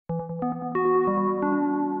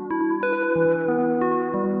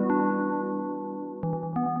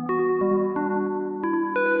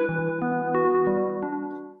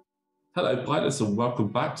Hello, pilots, and welcome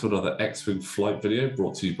back to another X-Wing flight video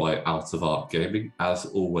brought to you by Out of Arc Gaming. As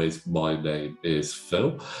always, my name is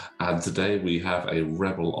Phil, and today we have a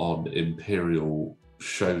Rebel on Imperial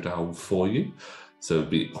showdown for you. So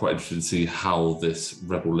it'll be quite interesting to see how this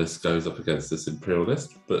Rebel list goes up against this Imperial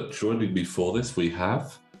list. But joining me for this, we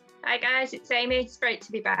have... Hi guys, it's Amy. It's great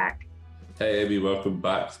to be back. Hey Amy, welcome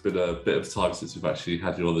back. It's been a bit of time since we've actually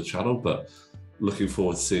had you on the channel, but looking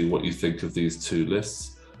forward to seeing what you think of these two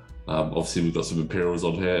lists. Obviously, we've got some Imperials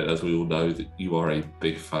on here, as we all know that you are a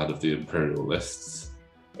big fan of the Imperial lists.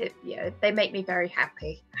 Yeah, they make me very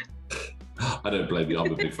happy. I don't blame you,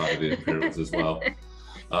 I'm a big fan of the Imperials as well.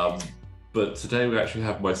 But today we actually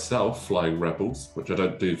have myself flying Rebels, which I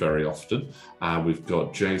don't do very often, and we've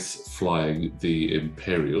got Jace flying the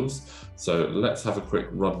Imperials. So let's have a quick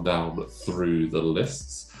rundown through the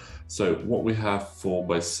lists. So what we have for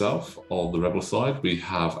myself on the Rebel side, we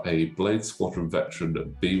have a Blade Squadron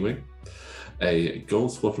Veteran B-Wing, a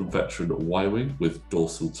Gold Squadron Veteran Y-Wing with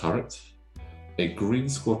dorsal turret, a Green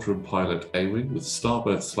Squadron Pilot A-Wing with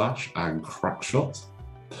Starbird Slash and Crackshot,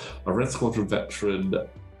 a Red Squadron Veteran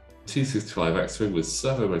T-65 X-Wing with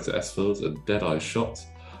Servo Motor S-Fills and Deadeye Shot,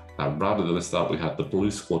 and rounding the list out we had the Blue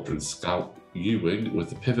Squadron Scout U-Wing with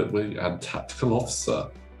the Pivot Wing and Tactical Officer.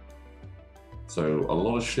 So a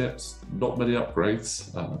lot of ships, not many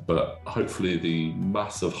upgrades, but hopefully the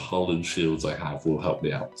massive hull and shields I have will help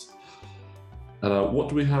me out. And what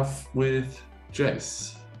do we have with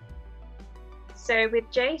Jace? So with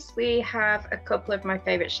Jace, we have a couple of my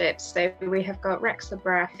favourite ships. So we have got Rex the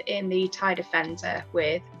Brath in the TIE Defender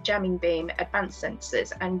with Jamming Beam, Advanced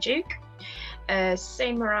Sensors and Duke.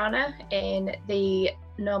 Saint Marana in the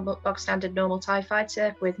bog standard normal TIE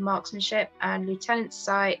Fighter with Marksmanship, and Lieutenant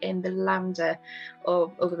Sai in the Lambda,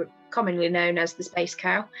 or commonly known as the Space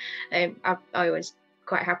Cow. I always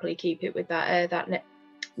quite happily keep it with that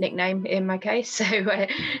nickname in my case. So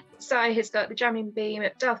Sai has got the Jamming Beam,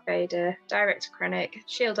 Darth Vader, Direct Krennic,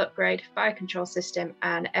 Shield Upgrade, Fire Control System,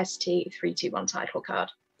 and ST-321 title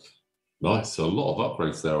card. Nice, so a lot of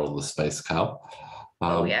upgrades there on the Space Cow.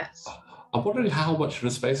 Oh yes. I'm wondering how much of a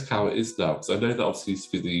Space Cow it is now, because I know that obviously used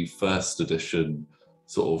to be the first edition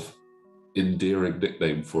sort of endearing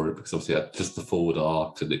nickname for it, because obviously it had just the forward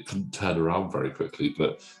arc and it couldn't turn around very quickly.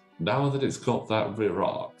 But now that it's got that rear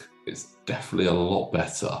arc, it's definitely a lot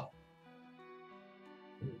better.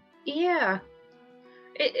 Yeah,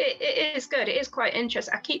 it is good. It is quite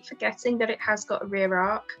interesting. I keep forgetting that it has got a rear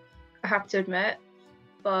arc, I have to admit,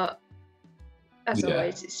 but as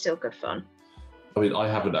always, it's still good fun. I mean, I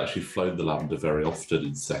haven't actually flown the Lambda very often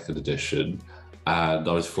in second edition, and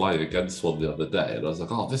I was flying against one the other day, and I was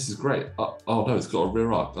like, oh, this is great. Oh no, it's got a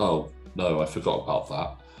rear arc. Oh no, I forgot about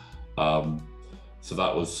that. So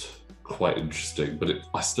that was quite interesting, but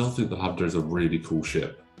I still think the Lambda is a really cool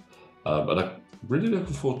ship. And I'm really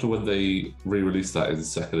looking forward to when they re-release that in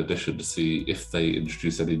second edition to see if they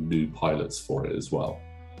introduce any new pilots for it as well.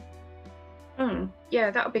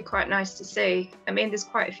 Yeah, that would be quite nice to see. I mean, there's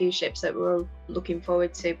quite a few ships that we're all looking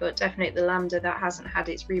forward to, but definitely the Lambda that hasn't had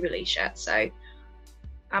its re-release yet. So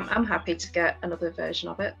I'm happy to get another version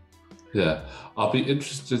of it. Yeah, I'll be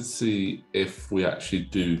interested to see if we actually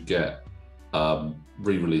do get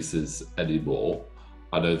re-releases anymore.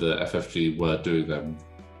 I know the FFG were doing them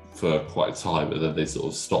for quite a time, and then they sort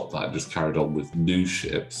of stopped that and just carried on with new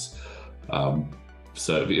ships.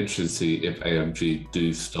 So it'd be interesting to see if AMG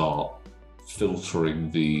do start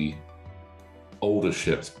filtering the older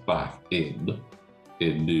ships back in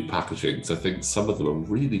new packaging, because I think some of them are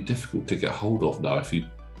really difficult to get hold of now if you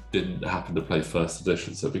didn't happen to play first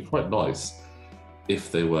edition. So it'd be quite nice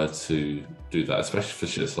if they were to do that, especially for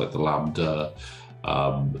ships like the Lambda.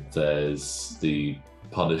 There's the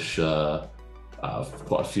Punisher,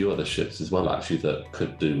 quite a few other ships as well actually that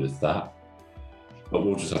could do with that, but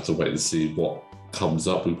we'll just have to wait and see what comes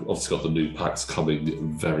up. We've obviously got the new packs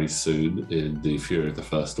coming very soon in the Fury of the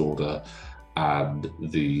First Order and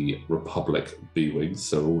the Republic B-Wings,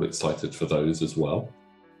 so we're all excited for those as well.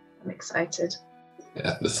 I'm excited.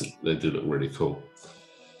 Yeah, they do look really cool.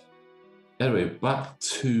 Anyway, back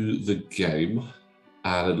to the game,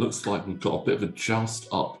 and it looks like we've got a bit of a joust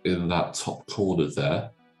up in that top corner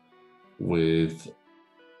there, with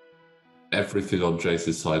everything on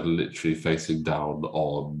Jace's side literally facing down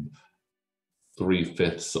on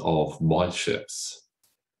 3/5 of my ships.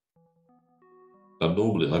 Now,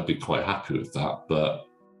 normally I'd be quite happy with that, but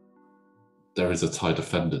there is a TIE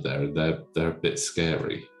Defender there, and they're a bit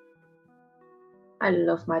scary. I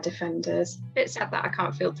love my defenders. It's sad that I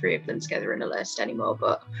can't field 3 of them together in a list anymore,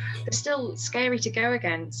 but they're still scary to go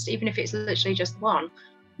against, even if it's literally just one.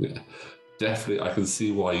 Yeah. definitely, I can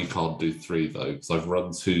see why you can't do 3 though, because I've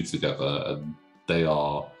run 2 together and they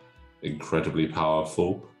are incredibly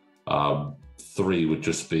powerful. 3 would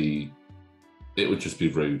just be, it would just be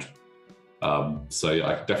rude. So yeah,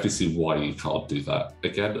 I can definitely see why you can't do that.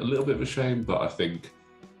 Again, a little bit of a shame, but I think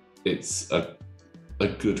it's a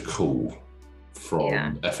good call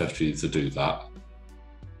from FFG to do that.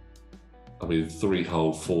 I mean, 3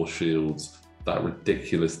 hull, 4 shields, that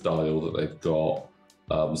ridiculous dial that they've got.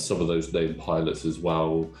 Some of those named pilots as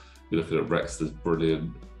well. You're looking at Rex, that's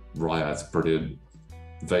brilliant. Ryad's brilliant.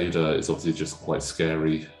 Vader is obviously just quite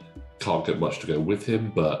scary. Can't get much to go with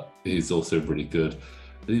him, but he's also really good.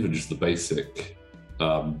 And even just the basic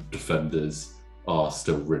defenders are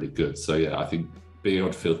still really good. So yeah, I think being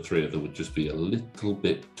able to field 3 of them would just be a little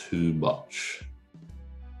bit too much.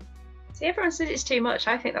 See, everyone says it's too much.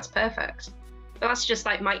 I think that's perfect. But that's just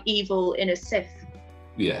like my evil inner Sith.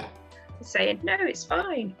 Yeah. Saying, no, it's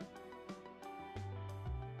fine.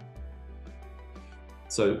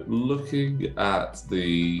 So looking at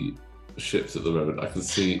the ships at the moment, I can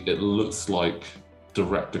see it looks like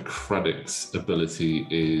Director Krennic's ability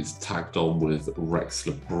is tagged on with Rex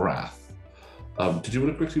Labrath. Did you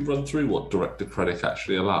want to quickly run through what Director Krennic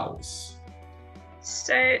actually allows?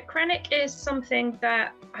 So Krennic is something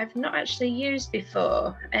that I've not actually used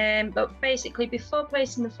before, but basically before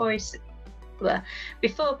placing forces,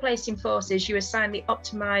 you assign the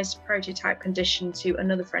optimized prototype condition to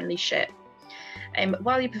another friendly ship.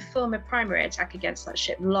 While you perform a primary attack against that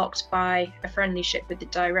ship locked by a friendly ship with the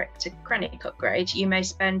Director Krennic upgrade, you may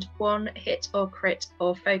spend 1 hit or crit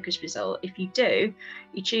or focus result. If you do,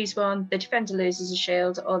 you choose one, the defender loses a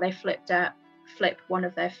shield, or they flip one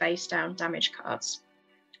of their face down damage cards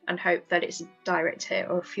and hope that it's a direct hit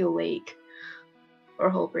or a fuel leak or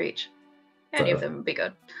a hull breach. Any of them would be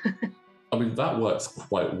good. I mean, that works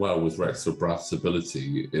quite well with Rex Labrath's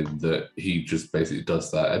ability in that he just basically does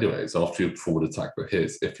that anyway. So after you perform an attack that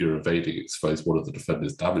hits, if you're evading, expose one of the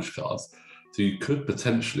defender's damage cards. So you could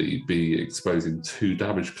potentially be exposing 2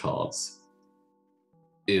 damage cards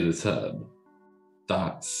in a turn.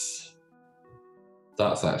 That's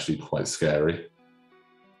actually quite scary.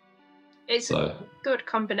 It's a good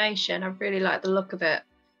combination. I really like the look of it.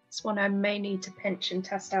 It's one I may need to pinch and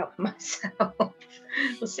test out for myself.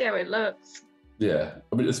 We'll see how it looks. Yeah,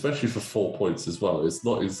 I mean, especially for 4 points as well. It's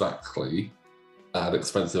not exactly an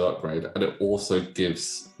expensive upgrade, and it also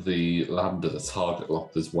gives the Lambda the target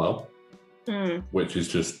lock as well, which is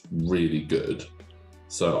just really good.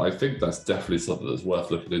 So I think that's definitely something that's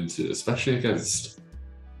worth looking into, especially against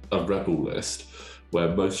a Rebel list where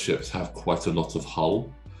most ships have quite a lot of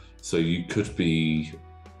hull. So you could be...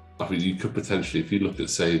 I mean, you could potentially, if you look at,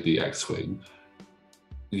 say, the X-Wing,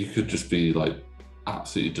 you could just be, like,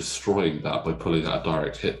 absolutely destroying that by pulling out a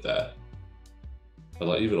direct hit there. And,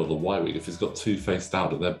 like, even on the Y-Wing, if it's got 2 face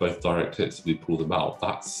down and they're both direct hits and you pull them out,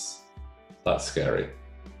 that's scary.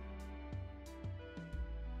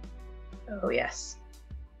 Oh, yes.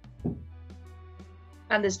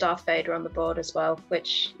 And there's Darth Vader on the board as well,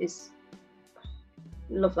 which is...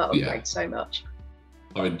 Love that upgrade so much.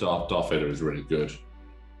 I mean, Darth Vader is really good.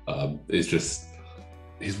 He's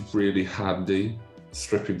really handy,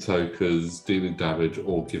 stripping tokens, dealing damage,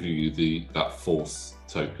 or giving you that force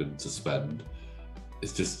token to spend.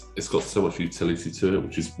 It's got so much utility to it,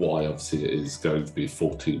 which is why obviously it is going to be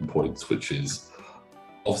 14 points, which is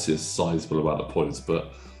obviously a sizable amount of points.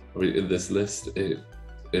 But I mean, in this list, it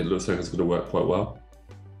looks like it's going to work quite well.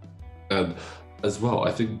 And as well,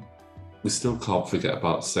 I think we still can't forget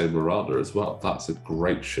about Say Miranda as well. That's a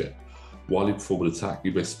great ship. While you perform an attack,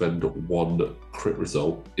 you may spend 1 crit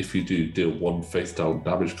result. If you do, deal 1 face-down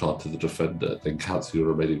damage card to the defender, then cancel your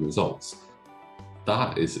remaining results.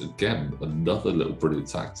 That is, again, another little brilliant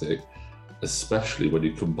tactic, especially when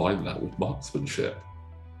you combine that with marksmanship.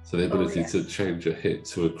 So the ability to change a hit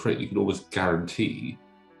to a crit, you can almost guarantee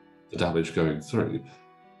the damage going through.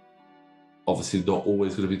 Obviously, not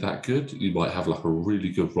always going to be that good. You might have like a really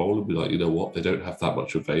good roll and be like, you know what, they don't have that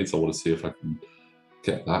much evade, so I want to see if I can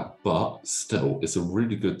get that, but still, it's a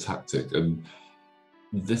really good tactic, and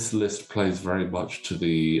this list plays very much to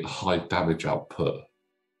the high damage output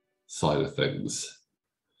side of things.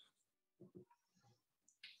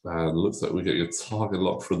 And looks like we get your target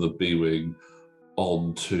lock from the B-Wing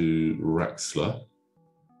onto Rexler.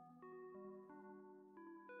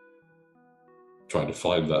 Trying to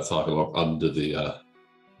find that target lock under the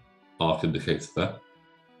arc indicator there.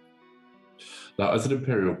 Now, as an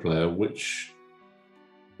Imperial player, which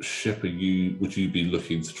ship would you be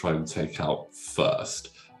looking to try and take out first?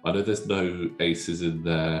 I know there's no aces in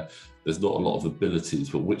there, there's not a lot of abilities,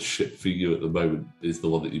 but which ship for you at the moment is the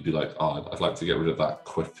one that you'd be like, I'd like to get rid of that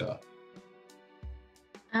quicker?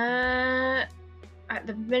 At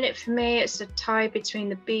the minute for me, it's a tie between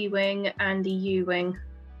the B wing and the U wing.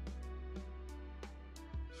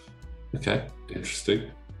 Okay, interesting.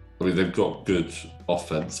 I mean, they've got good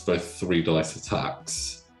offense, both 3 dice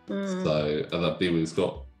attacks. So, and that B wing's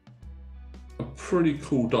got a pretty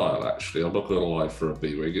cool dial, actually. I'm not going to lie, for a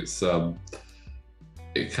B wing,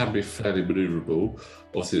 it can be fairly maneuverable.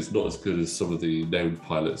 Obviously, it's not as good as some of the known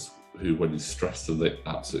pilots who, when you stress them, they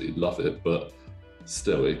absolutely love it. But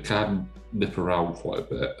still, it can nip around quite a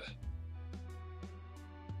bit.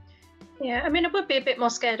 Yeah, I mean, I would be a bit more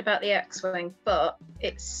scared about the X-wing, but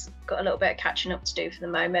it's got a little bit of catching up to do for the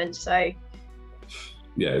moment. So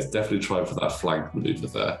yeah, it's definitely trying for that flank maneuver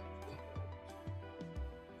there.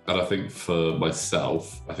 And I think for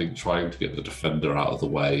myself, I think trying to get the defender out of the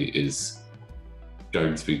way is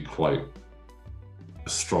going to be quite a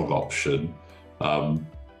strong option.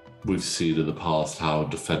 We've seen in the past how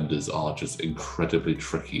defenders are just incredibly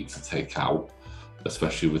tricky to take out,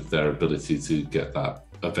 especially with their ability to get that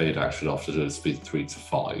evade action after doing speed 3 to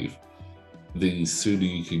 5. The sooner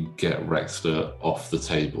you can get Rexler off the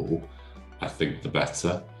table, I think the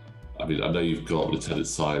better. I mean, I know you've got Lieutenant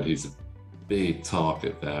Sion, he's a big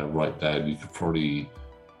target there, right there, and you could probably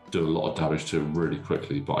do a lot of damage to him really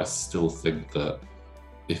quickly, but I still think that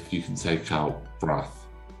if you can take out Brath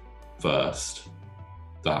first,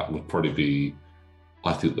 that would probably be,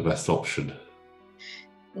 I think, the best option.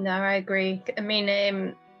 No, I agree. I mean,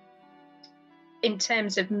 in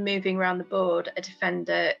terms of moving around the board, a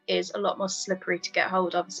defender is a lot more slippery to get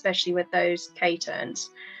hold of, especially with those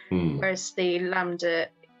K-turns. Whereas the Lambda,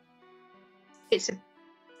 it's a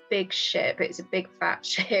big ship. It's a big fat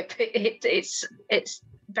ship. It's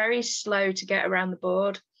very slow to get around the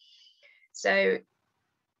board. So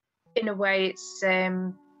in a way, it's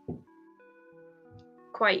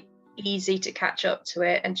quite easy to catch up to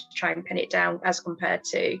it and to try and pin it down as compared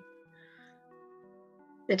to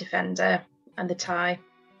the defender and the tie.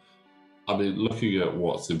 I mean, looking at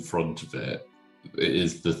what's in front of it, it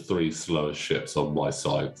is the 3 slowest ships on my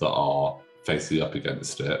side that are facing up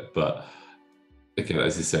against it. But again,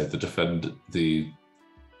 as you said, the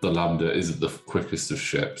Lambda isn't the quickest of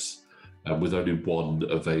ships, and with only 1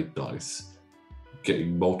 evade dice,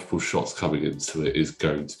 getting multiple shots coming into it is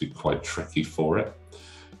going to be quite tricky for it.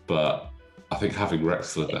 But I think having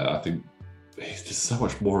Rexler there, I think he's just so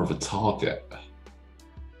much more of a target.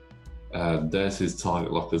 And there's his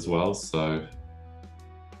target lock as well, so...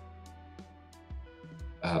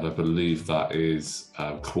 And I believe that is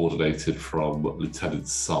coordinated from Lieutenant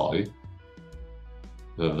Sai.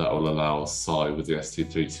 And that will allow Sai with the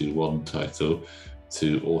ST321 title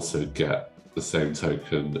to also get the same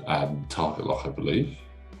token and target lock, I believe.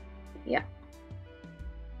 Yeah.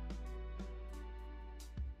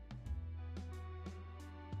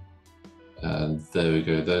 And there we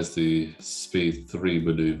go, there's the speed 3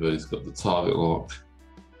 maneuver. He's got the target lock,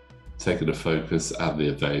 taking the focus and the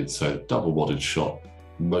evade, so double modded shot,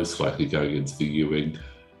 most likely going into the U-wing.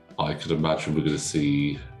 I could imagine we're going to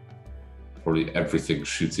see probably everything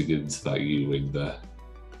shooting into that U-wing there.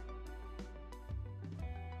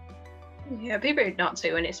 Yeah, it'd be rude not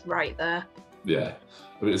to when it's right there. Yeah,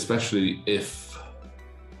 I mean, especially if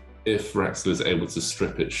Rexler is able to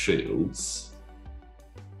strip its shields,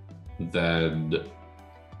 then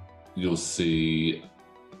you'll see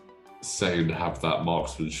Sane have that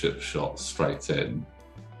marksmanship shot straight in.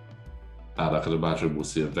 And I can imagine we'll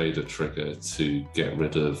see a Vader trigger to get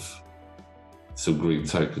rid of some green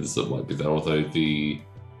tokens that might be there, although the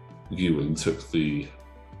U-wing took the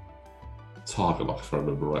target lock, if I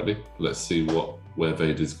remember rightly. Let's see where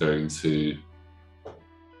Vader's going to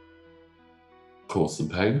cause some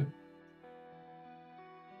pain.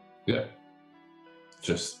 Yeah.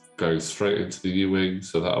 Just going straight into the U-wing,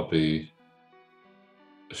 so that'll be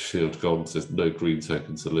a shield gone because there's no green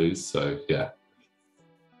token to lose. So yeah,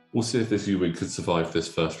 we'll see if this U-wing can survive this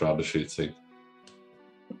first round of shooting.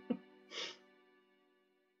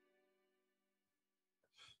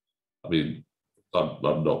 I mean,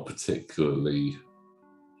 I'm not particularly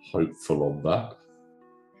hopeful on that.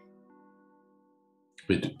 I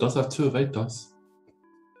mean, it does have 2 evade dice,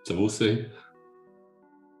 so we'll see.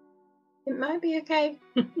 It might be okay.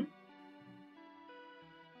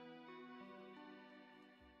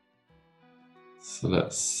 So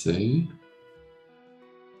let's see.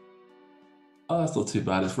 Oh, that's not too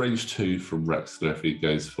bad. It's range 2 from Rexler if he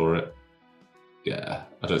goes for it. Yeah,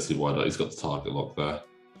 I don't see why not. He's got the target lock there.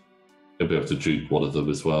 He'll be able to juke one of them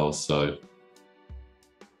as well, so...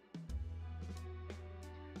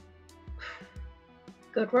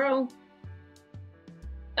 Good roll.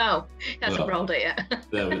 Oh, he hasn't rolled it yet.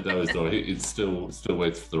 There was no. It's still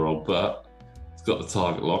waiting for the roll, but It's got the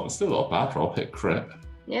target lock. It's still not a bad roll. Hit crit.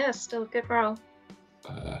 Yeah, still a good roll.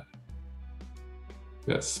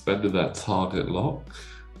 Yeah, spending that target lock.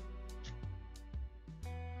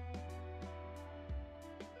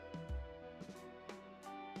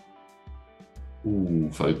 Ooh,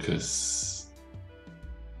 focus.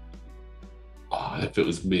 If it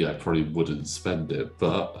was me, I probably wouldn't spend it,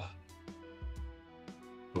 but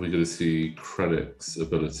are we going to see Krennic's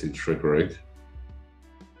ability triggering?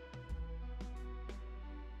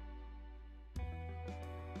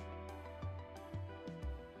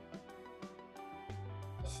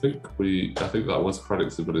 I think that was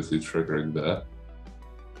Krennic's ability triggering there.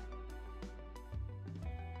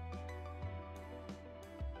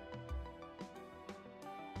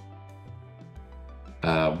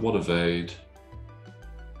 One evade,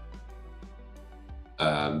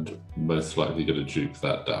 and most likely going to juke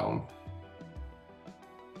that down.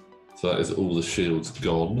 So that is all the shields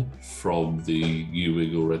gone from the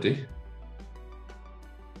U-wing already.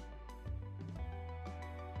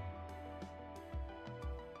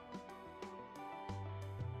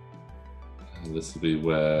 And this will be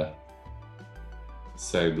where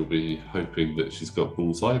Sane will be hoping that she's got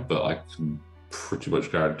bullseye, but I can pretty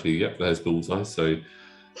much guarantee, yep, there's bullseye. So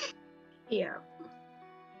yeah.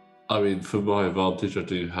 I mean, for my advantage, I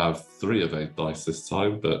do have 3 evade dice this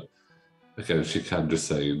time, but again, she can just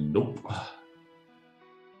say nope.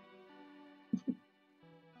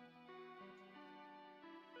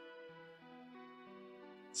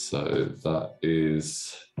 So that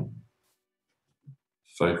is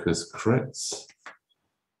focus crits.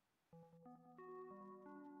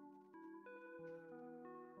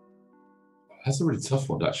 That's a really tough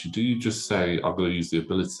one, actually. Do you just say, I'm going to use the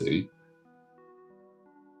ability?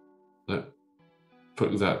 No.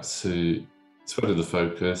 Putting that to spending the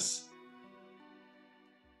focus.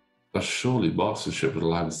 But surely Mastership would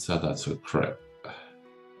allow me to turn that to a crit.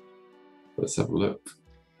 Let's have a look.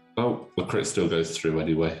 Oh, the crit still goes through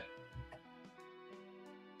anyway.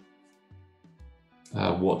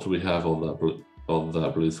 What do we have on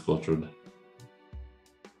that blue squadron?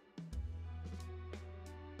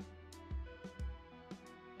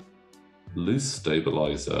 Loose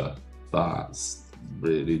stabilizer. That's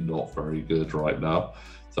really not very good right now.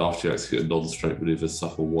 So after you execute a non-straight maneuver,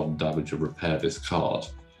 suffer 1 damage and repair this card.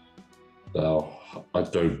 Now, I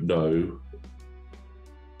don't know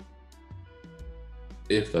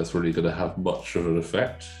if that's really going to have much of an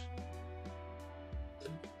effect.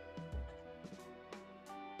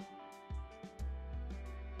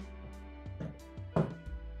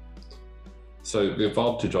 So the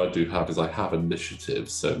advantage I do have is I have initiative,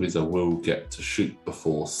 so it means I will get to shoot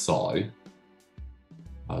before Psy.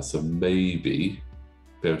 So maybe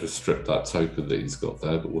be able to strip that token that he's got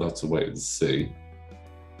there, but we'll have to wait and see.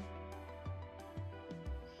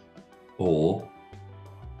 Or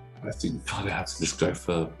I think you kind of have to just go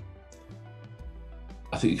for.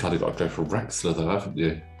 I think you kind of got to go for Rexler, though, haven't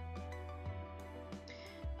you?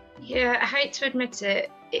 Yeah, I hate to admit it.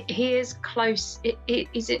 He is close.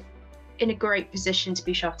 Is it in a great position to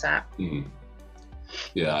be shot at? Mm.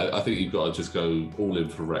 Yeah, I think you've got to just go all in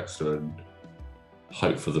for Rexler and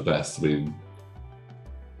hope for the best. I mean,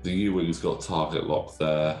 the U-wing's got target lock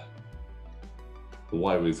there. The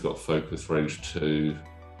Y-wing's got focus range 2.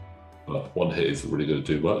 But 1 hit isn't really going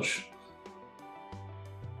to do much.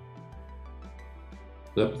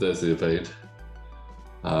 Yep, there's the evade.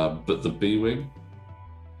 But the B-wing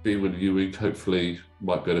U-wing hopefully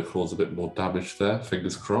might be able to cause a bit more damage there,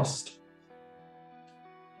 fingers crossed.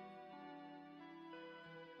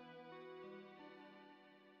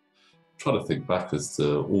 Trying to think back as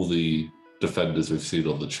to all the defenders we've seen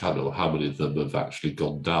on the channel, how many of them have actually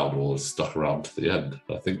gone down or stuck around to the end.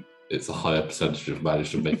 I think it's a higher percentage have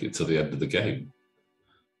managed to make it to the end of the game.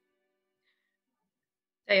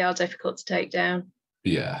 They are difficult to take down.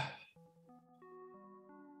 Yeah.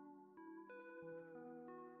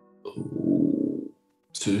 Ooh,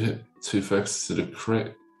 2 focuses in a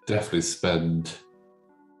crit. Definitely spend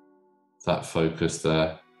that focus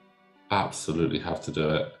there. Absolutely have to do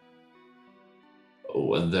it.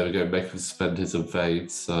 Oh, and there we go, make him spend his evade,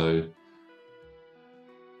 so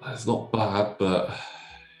that's not bad, but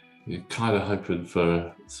you're kind of hoping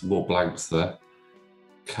for some more blanks there.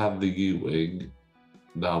 Can the U-wing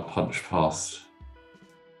now punch past?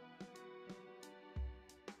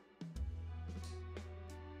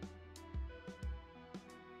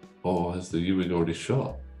 Or has the U-wing already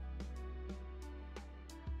shot?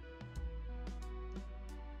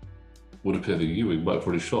 Would appear the U-wing might have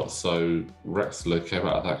already shot, so Rexler came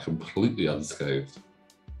out of that completely unscathed.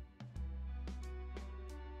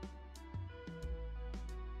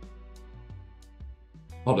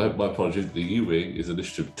 Oh no, my apologies. The U-Wing is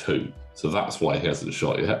initiative 2, so that's why he hasn't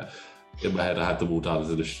shot yet. In my head, I had them all down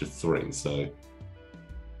as initiative 3, so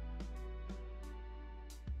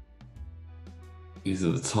these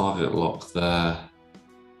are the target lock there.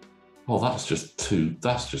 Oh, that's just 2.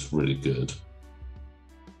 That's just really good.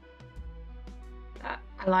 I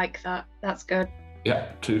like that. That's good.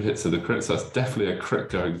 Yeah, 2 hits and a crit. So that's definitely a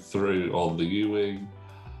crit going through on the U-Wing.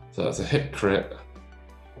 So that's a hit crit.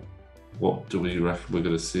 What do we reckon we're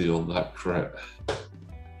going to see on that crit?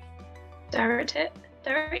 Direct hit.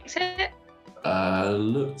 Direct hit.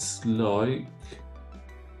 Looks like,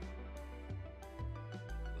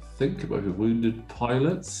 I think it might be wounded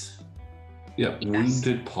pilots. Yeah, yes.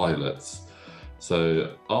 Wounded pilots.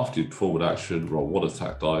 So after you perform an action, roll 1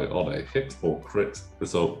 attack die on a hit or crit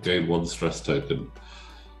result, gain 1 stress token.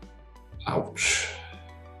 Ouch.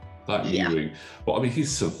 That U-Wing. Well, I mean,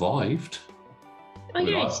 he's survived. Oh,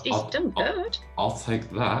 yeah, he's done good. I'll take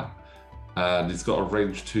that. And he's got a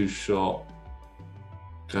range 2 shot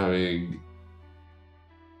going.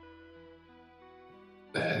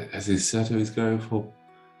 Has he said who he's going for?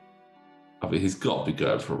 I mean, he's got to be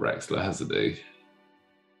going for Rexler, hasn't he?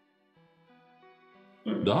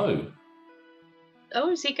 No. Oh,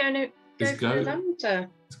 is he going to go for Lambda?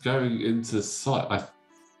 He's going into sight.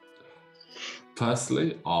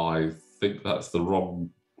 Personally, I think that's the wrong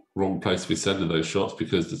place to be sending those shots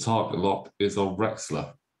because the target lock is on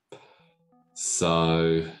Rexler.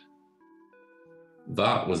 So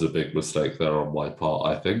that was a big mistake there on my part,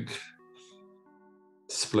 I think.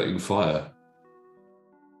 Splitting fire.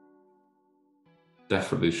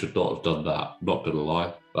 Definitely should not have done that. Not gonna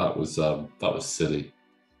lie, that was silly.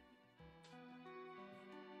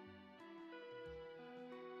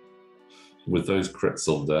 With those crits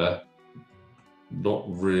on there, not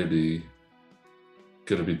really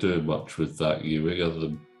gonna be doing much with that U-Wing other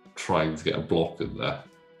than trying to get a block in there.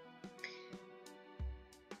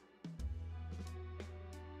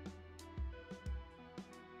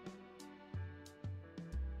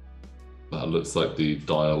 That looks like the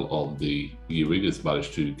dial on the U-Wing has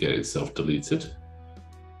managed to get itself deleted.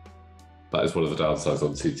 That is one of the downsides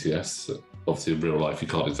on TTS. Obviously, in real life, you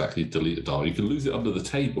can't exactly delete a dial. You can lose it under the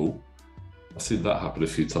table. I've seen that happen a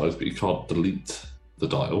few times, but you can't delete the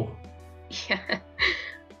dial. Yeah.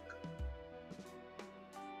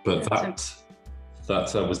 But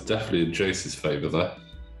that was definitely in Jace's favour there.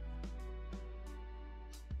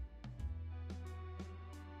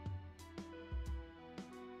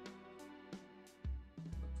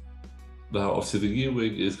 Now, obviously, the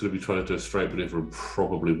U-Wing is going to be trying to do a straight maneuver and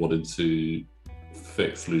probably wanting to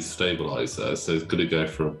fix loose stabilizer, so it's going to go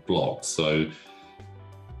for a block. So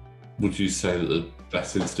would you say that the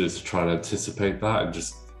best thing to do is to try and anticipate that and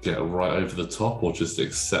just get right over the top, or just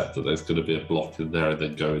accept that there's going to be a block in there and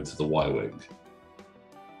then go into the Y-Wing?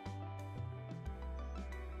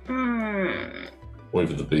 Or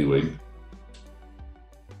even the B-Wing?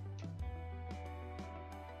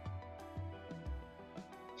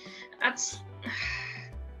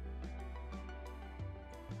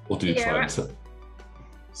 Or do you try and...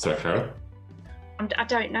 Sorry, Karen? I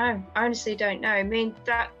don't know. I honestly don't know. I mean,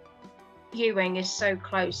 that U-Wing is so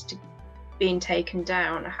close to being taken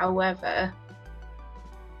down. However,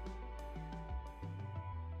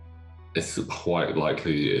 it's quite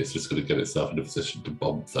likely it's just going to get itself in a position to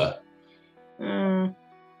bump there.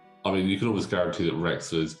 I mean, you can always guarantee that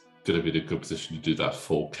Rex is going to be in a good position to do that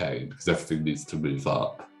 4K because everything needs to move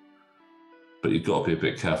up. But you've got to be a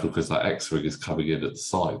bit careful because that X-Wing is coming in at the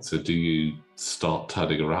side. So do you start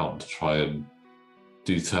turning around to try and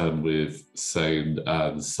turn with Sane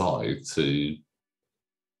and Side to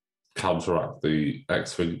counteract the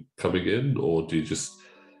X-Wing coming in, or do you just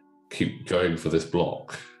keep going for this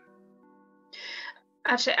block?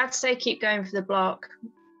 Actually, I'd say keep going for the block.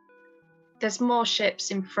 There's more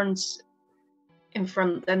ships in front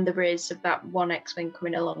than there is of that one X-Wing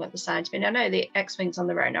coming along at the side. I mean, I know the X-Wings on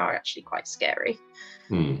their own are actually quite scary.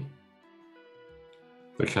 They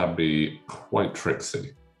can be quite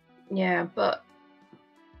tricksy. Yeah, but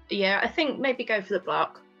yeah, I think maybe go for the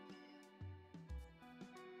block.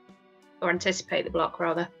 Or anticipate the block,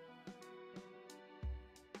 rather.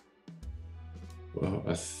 Well,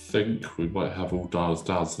 I think we might have all dials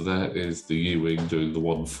down. So there is the U-Wing doing the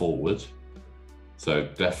one forward. So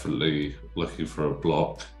definitely looking for a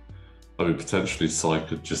block. I mean, potentially Sai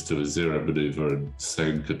could just do a 0 maneuver and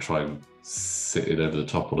Sane could try and sit in over the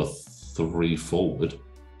top on a 3 forward.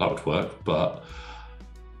 That would work, but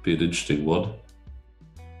be an interesting one.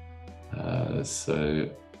 So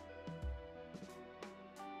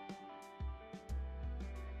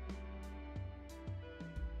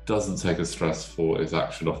doesn't take a stress for his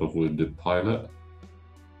action off of wounded pilot.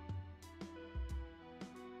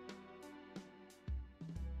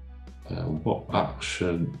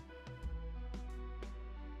 protection.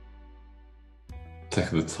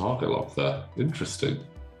 Taking the target lock there. Interesting.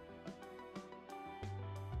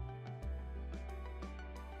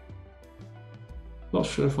 Not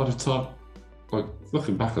sure if I'd have like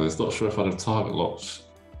looking back on this, not sure if I'd have target locked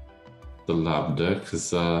the Lambda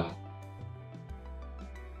because, well,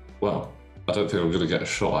 I don't think I'm going to get a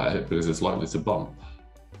shot at it because it's likely to bump.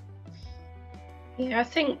 Yeah, I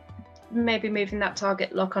think maybe moving that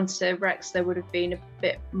target lock onto Rex there would have been a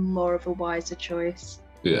bit more of a wiser choice.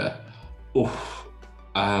 Yeah. Oof.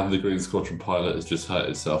 And the Green Squadron pilot has just hurt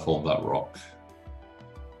itself on that rock.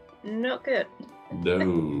 Not good. No,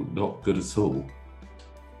 not good at all.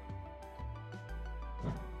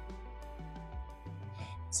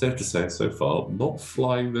 Safe to say, so far, not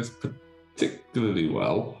flying this particularly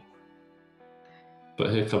well.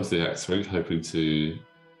 But here comes the X-Wing, hoping to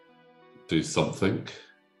do something.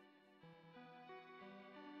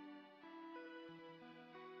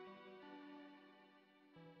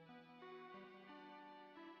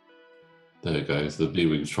 There it goes. The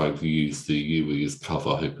B-Wing's trying to use the U-Wing as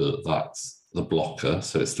cover, hoping that that's the blocker,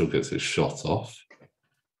 so it still gets its shot off.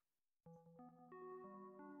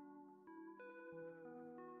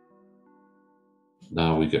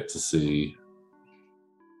 Now we get to see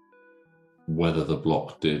whether the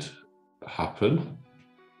block did happen.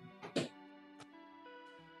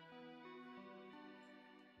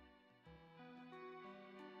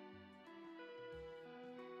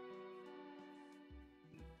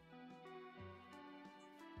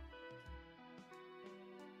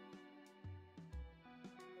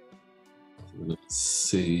 Let's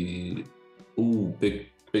see. Ooh,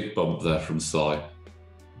 big bump there from Sai.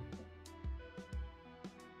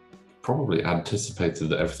 Probably anticipated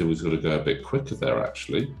that everything was going to go a bit quicker there,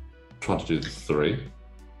 actually. Trying to do the 3.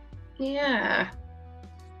 Yeah.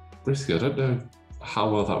 Risky, I don't know how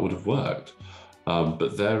well that would have worked.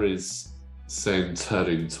 But there is Sane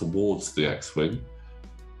turning towards the X-Wing.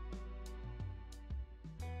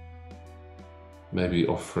 Maybe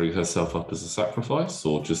offering herself up as a sacrifice,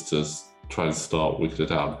 or just to try and start weakening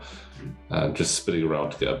her down, and just spinning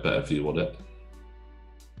around to get a better view on it.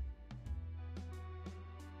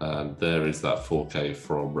 And there is that 4K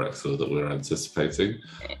from Rexler that we're anticipating.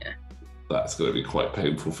 Yeah. That's going to be quite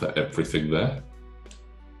painful for everything there.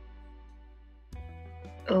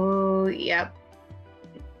 Oh, yeah.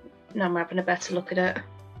 Now I'm having a better look at it.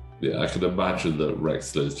 Yeah, I can imagine that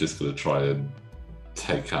Rexler is just going to try and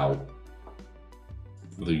take out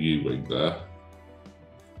the U-Wing there.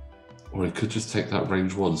 Or he could just take that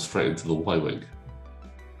range 1 straight into the Y-Wing.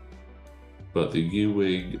 But the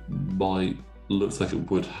U-Wing looks like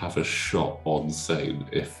it would have a shot on Sane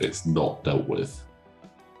if it's not dealt with.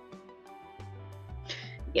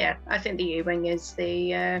 Yeah, I think the U-Wing is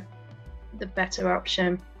the better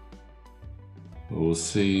option. We'll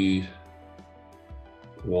see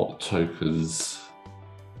what tokens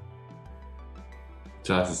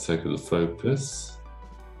Jazz has taken the focus.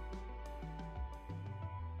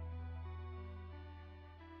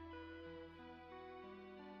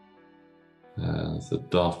 There's a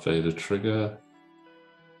Darth Vader trigger.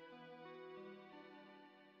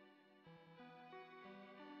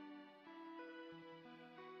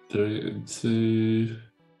 Doing it into...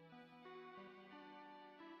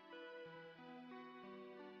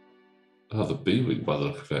 Oh, the B-Wing by the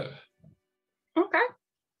look of it. Okay.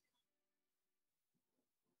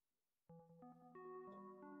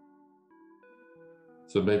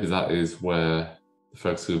 So maybe that is where the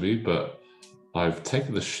focus will be, but I've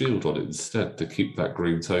taken the shield on it instead to keep that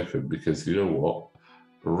green token, because you know what?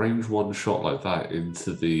 A range 1 shot like that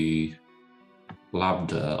into the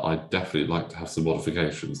Lambda, I'd definitely like to have some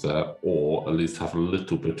modifications there, or at least have a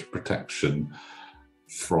little bit of protection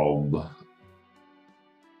from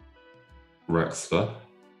Rexler.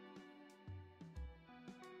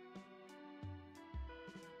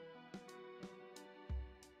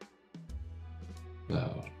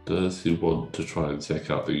 Now, does he want to try and take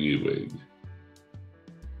out the U-Wing?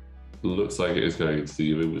 Looks like it is going into the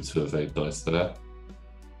U-Wing with 2 evade dice there.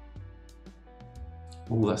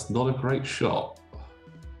 Oh, that's not a great shot.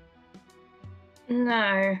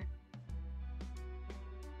 No.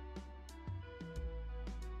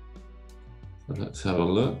 So let's have a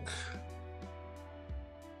look.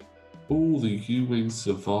 Oh, the U-Wing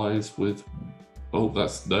survives with... Oh,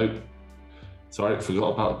 that's... No. Sorry,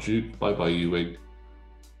 forgot about Duke. Bye-bye, U-Wing.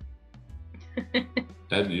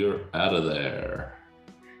 And you're out of there.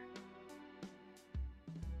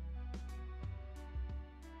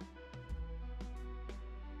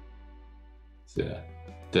 So yeah,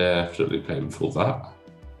 definitely painful that.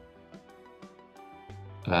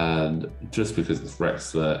 And just because it's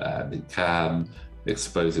Rexler and it can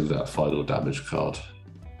exposing that final damage card,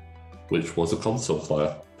 which was a console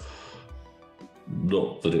fire.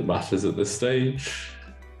 Not that it matters at this stage.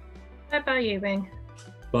 Bye-bye, U-Wing.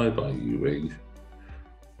 Bye-bye, U-Wing.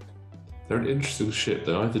 They're an interesting ship.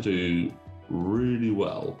 They either do really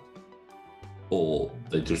well or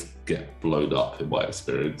they just get blown up, in my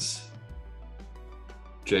experience.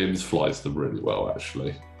 James flies them really well,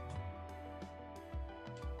 actually.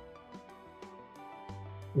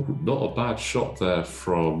 Ooh, not a bad shot there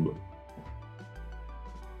from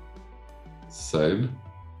Sane.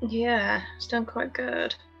 Yeah, it's done quite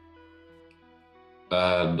good.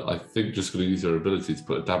 And I think just going to use her ability to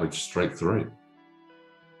put a damage straight through.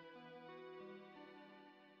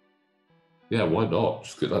 Yeah, why not?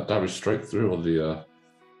 Just get that damage straight through on the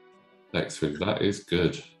X-Wing. That is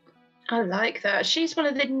good. I like that. She's one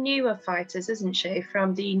of the newer fighters, isn't she?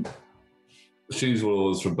 She's one of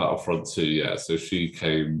those from Battlefront 2, yeah. So she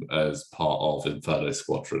came as part of Inferno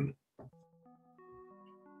Squadron.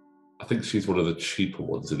 I think she's one of the cheaper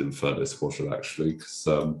ones in Inferno Squadron, actually, because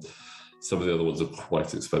some of the other ones are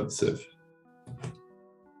quite expensive.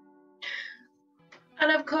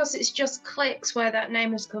 And of course, it's just clicks where that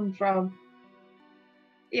name has come from.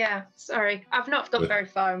 Yeah, sorry. I've not got very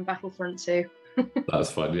far in Battlefront 2. That's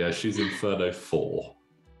fine. Yeah, she's Inferno 4.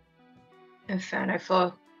 Inferno 4. I'm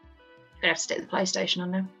going to have to stick the PlayStation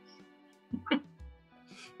on now.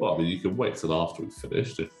 Well, I mean, you can wait till after we've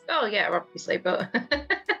finished. Oh, yeah, obviously, but...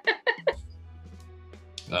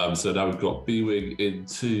 So now we've got B-Wing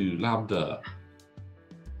into Lambda.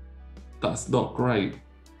 That's not great.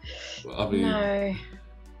 I mean... No.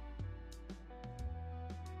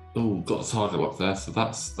 Oh, got a target lock there, so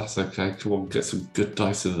that's okay. Come on, get some good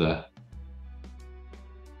dice in there.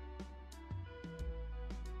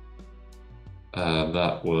 And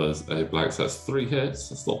that was a blank, so that's 3 hits.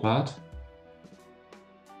 That's not bad.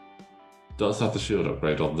 Does have the shield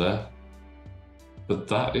upgrade on there. But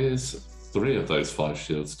that is 3 of those 5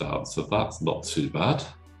 shields down, so that's not too bad.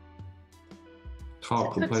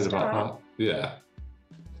 Can't complain about that. Yeah.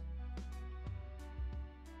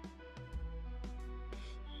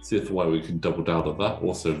 See if why we can double down on that.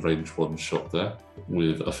 Also range 1 shot there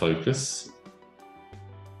with a focus.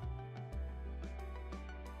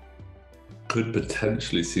 Could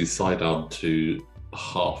potentially see Psy down to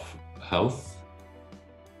half health.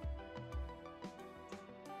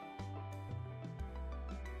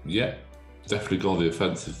 Yeah, definitely got the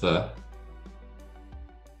offensive there.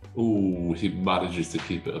 Ooh, he manages to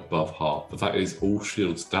keep it above half, but that is all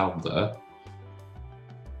shields down there.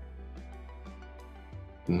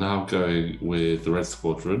 Now going with the Red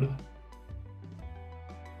Squadron.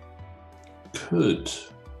 Could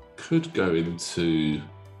go into...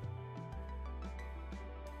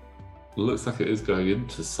 Looks like it is going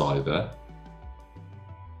into Psy there.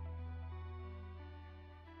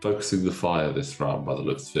 Focusing the fire this round by the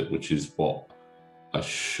looks of it, which is what I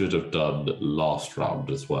should have done last round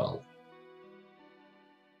as well.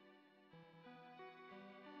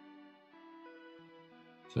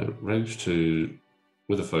 So range 2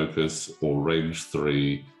 with a focus, or range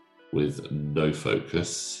 3 with no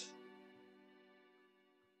focus.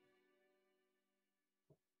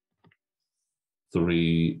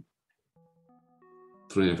 Three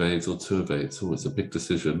evades or 2 evades. Oh, it's a big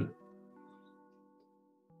decision.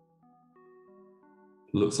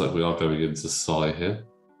 Looks like we are going into Psy here.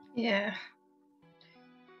 Yeah.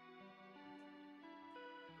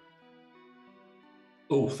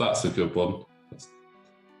 Oh, that's a good one.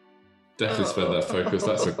 Definitely spend that focus.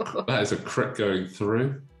 That is a crit going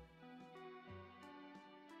through.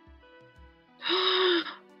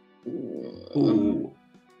 Ooh.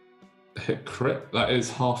 Hit crit. That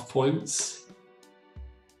is half points.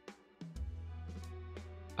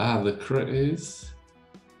 And the crit is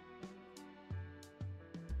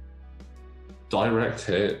direct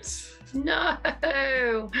hit. No!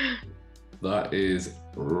 That is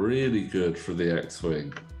really good for the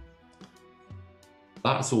X-Wing.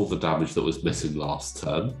 That's all the damage that was missing last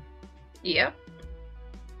turn. Yep.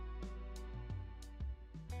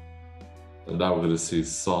 And now we're going to see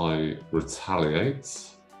Psy retaliate.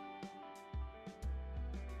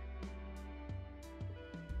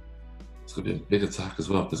 It's going to be a big attack as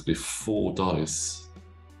well, because there's going to be 4 dice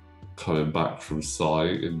coming back from Psy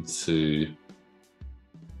into...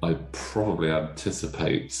 I probably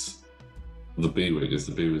anticipate the B-Wing, as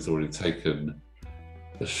the B-Wing's already taken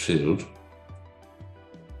a shield.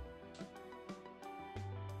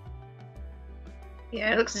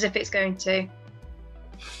 Yeah, it looks as if it's going to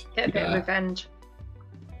get a bit of revenge.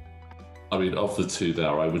 I mean, of the 2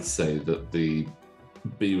 there, I would say that the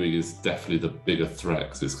B-Wing is definitely the bigger threat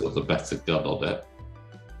because it's got the better gun on it.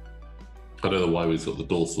 I know the Y-wing's got the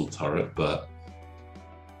dorsal turret, but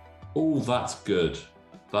oh, that's good.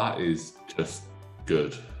 That is just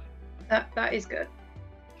good. That is good.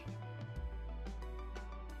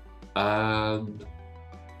 And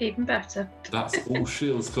even better. That's all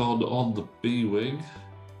shields gone on the B-wing.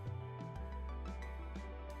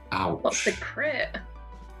 Ouch. What's the crit?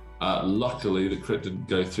 Luckily, the crit didn't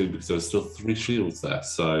go through because there were still 3 shields there,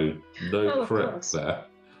 so no crit there.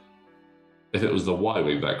 If it was the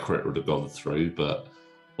Y-wing, that crit would have gone through, but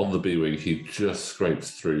on the B-wing, he just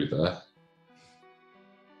scrapes through there.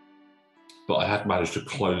 But I had managed to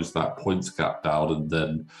close that points gap down, and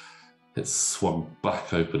then it swung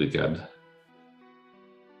back open again.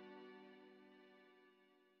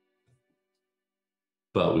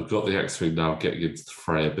 But we've got the X-Wing now getting into the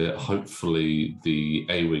fray a bit. Hopefully the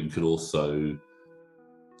A-Wing can also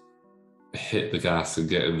hit the gas and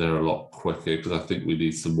get in there a lot quicker, because I think we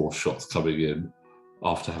need some more shots coming in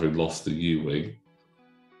after having lost the U-Wing.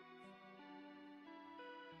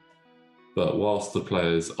 But whilst the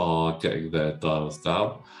players are getting their dials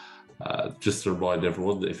down, just to remind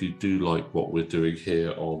everyone that if you do like what we're doing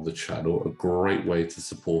here on the channel, a great way to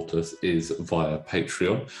support us is via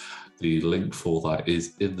Patreon. The link for that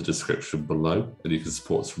is in the description below, and you can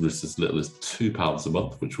support us from just as little as £2 a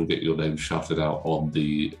month, which will get your name shouted out on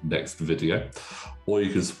the next video. Or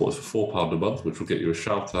you can support us for £4 a month, which will get you a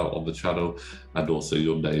shout out on the channel and also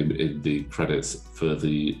your name in the credits for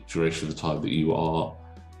the duration of the time that you are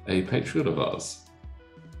a Patreon of ours.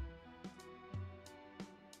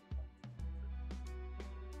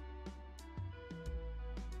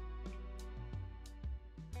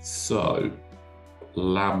 So,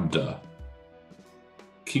 Lambda.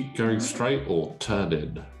 Keep going straight or turn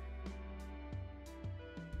in?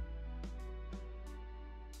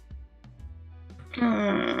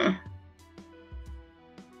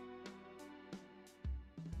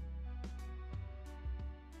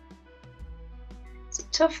 It's a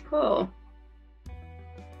tough call.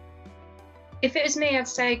 If it was me, I'd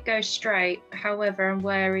say go straight. However, I'm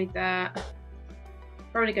wary that I'm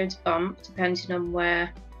probably going to bump, depending on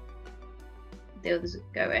where the others are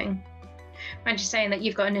going. I'm just saying that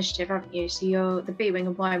you've got initiative, haven't you? So the B-Wing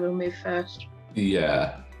and Y will move first.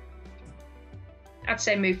 Yeah. I'd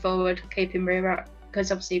say move forward, keeping rear arc,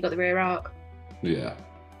 because obviously you've got the rear arc. Yeah.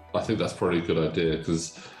 I think that's probably a good idea,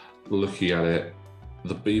 because looking at it,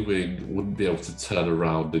 the B-Wing wouldn't be able to turn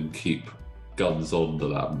around and keep guns on the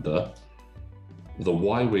Lambda. The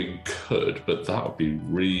Y-Wing could, but that would be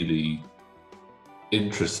really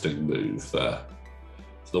interesting move there.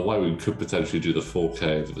 So the Y-Wing could potentially do the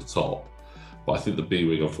 4K over the top, but I think the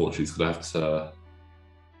B-Wing, unfortunately, is going to have to...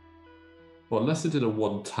 Well, unless it did a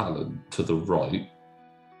 1 talent to the right...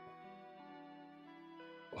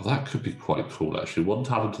 Well, that could be quite cool, actually. 1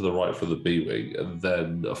 talent to the right for the B-Wing, and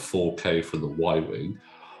then a 4K for the Y-Wing.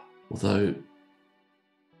 Although,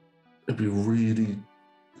 it'd be really,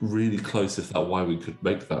 really close if that Y-Wing could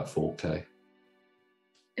make that 4K.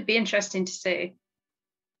 It'd be interesting to see.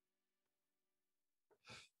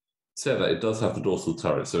 Say that it does have the dorsal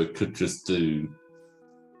turret, so it could just do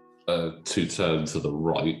a 2 turn to the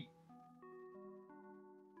right.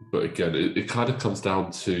 But again, it kind of comes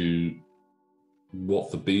down to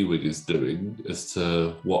what the B-Wing is doing as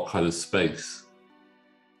to what kind of space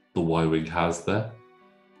the Y-Wing has there.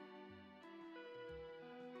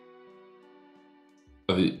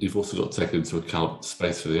 And you've also got to take into account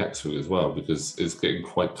space for the X-Wing as well, because it's getting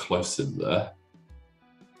quite close in there.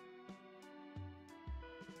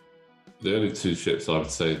 The only 2 ships I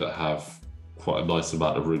would say that have quite a nice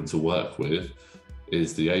amount of room to work with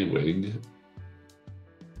is the A-Wing,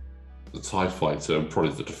 the TIE Fighter, and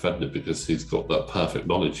probably the Defender, because he's got that perfect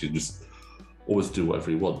knowledge. He can just always do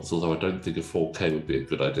whatever he wants, although I don't think a 4K would be a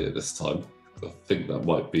good idea this time. I think that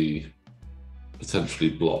might be potentially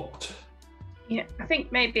blocked. Yeah, I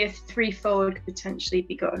think maybe a 3 forward could potentially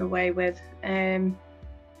be gotten away with.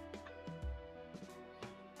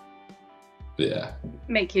 Yeah.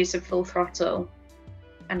 Make use of full throttle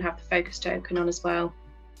and have the focus token on as well.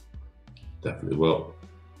 Definitely. Well,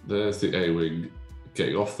 there's the A-Wing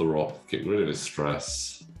getting off the rock, getting rid of his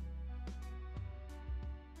stress.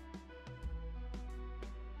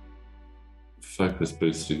 Focus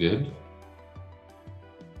boosting in.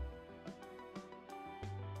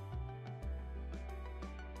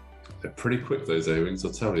 They're pretty quick, those A-Wings,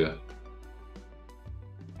 I'll tell you.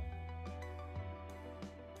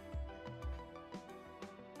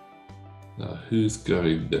 Now, who's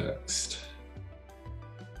going next?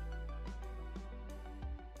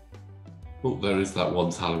 Oh, there is that 1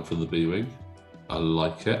 talent from the B-Wing. I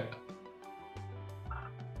like it.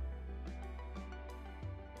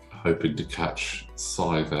 Hoping to catch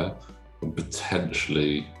Psy there. and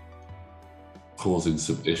potentially causing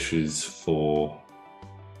some issues for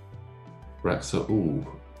Rexler. Ooh,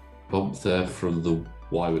 bump there from the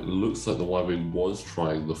Y-Wing. It looks like the Y-Wing was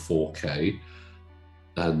trying the 4K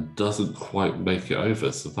and doesn't quite make it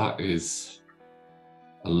over. So that is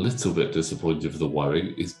a little bit disappointing for the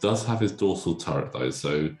Y-Wing. He does have his dorsal turret though,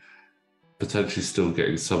 so potentially still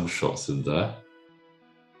getting some shots in there.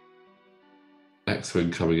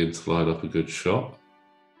 X-Wing coming in to line up a good shot.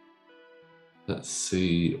 Let's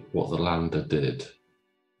see what the lander did.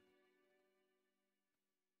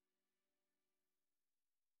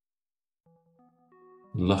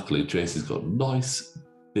 Luckily, Jason's got nice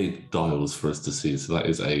big dials for us to see. So that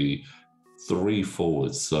is a 3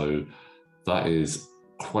 forward. So that is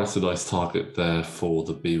quite a nice target there for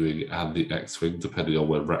the B-Wing and the X-Wing, depending on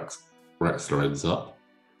where Rexler ends up.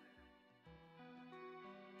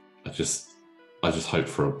 I just hope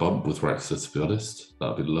for a bump with Rexler, to be honest. That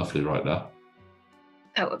would be lovely right now.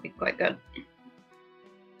 That would be quite good.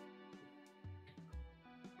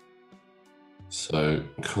 So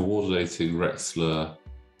coordinating Rexler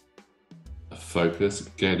a focus,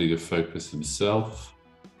 gaining a focus himself.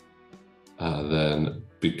 Then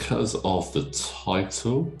because of the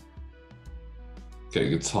title,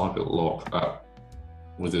 getting a target lock at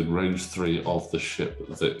within range 3 of the ship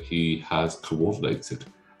that he has coordinated.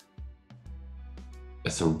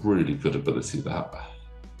 It's a really good ability, that.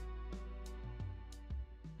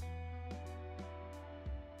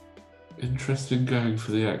 Interesting going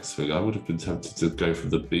for the X-Wing. I would have been tempted to go for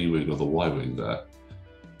the B-Wing or the Y-Wing there.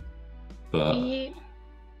 But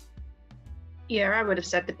yeah, I would have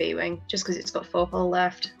said the B-Wing, just because it's got 4 hull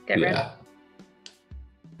left. Get rid.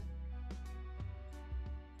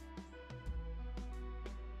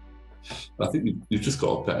 I think you've just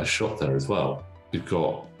got a better shot there as well. You've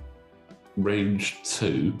got range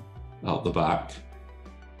 2 out the back.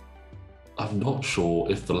 I'm not sure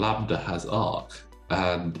if the Lambda has arc,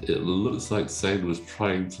 and it looks like Sane was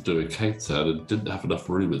trying to do a K-turn and didn't have enough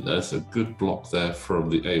room in there, so good block there from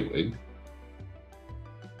the A-Wing.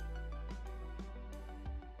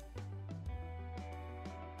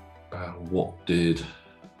 What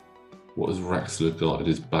has Rexler got in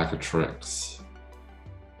his bag of tricks?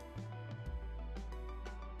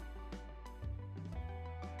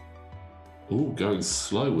 Ooh, going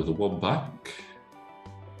slow with a 1 back.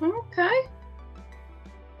 Okay.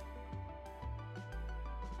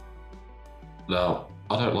 Now,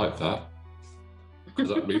 I don't like that, because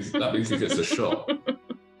that means he gets a shot.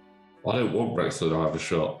 I don't want Rexler to have a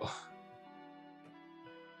shot.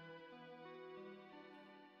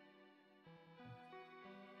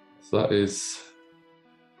 So that is,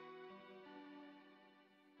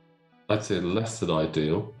 I'd say, less than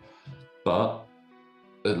ideal, but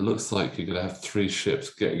it looks like you're going to have 3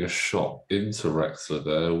 ships getting a shot into Rexler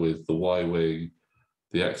there with the Y-Wing,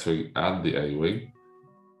 the X-Wing, and the A-Wing.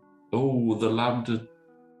 Oh, the Lambda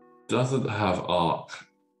doesn't have arc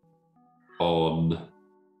on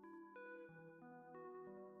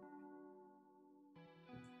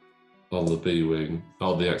the B-Wing,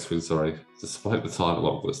 on the X-Wing, sorry, despite the target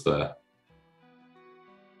lock that's there.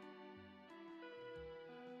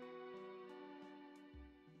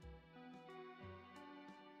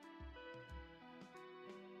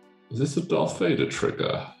 Is this a Darth Vader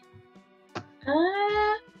trigger?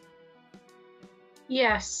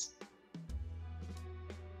 Yes.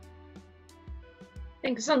 I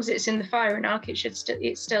think as long as it's in the firing arc,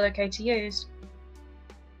 it's still okay to use.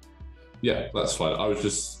 Yeah, that's fine.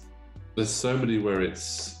 There's so many where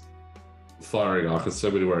it's firing arc and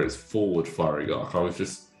so many where it's forward firing arc. I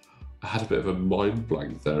had a bit of a mind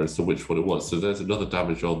blank there as to which one it was. So there's another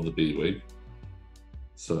damage on the B-Wing.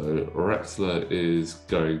 So Rexler is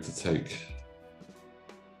going to take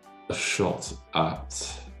a shot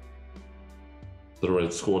at the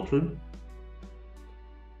Red Squadron.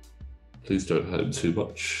 Please don't hurt him too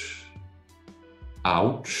much.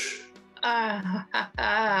 Ouch.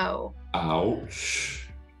 Ow. Ouch.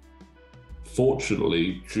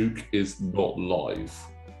 Fortunately, Duke is not live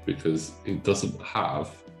because he doesn't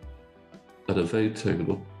have an evade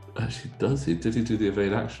token. Actually, does he? Did he do the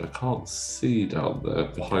evade action? I can't see down there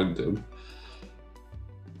behind him.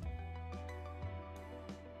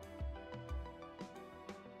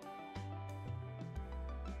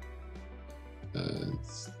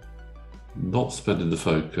 Not spending the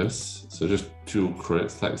focus, so just dual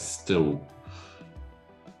crits. That is still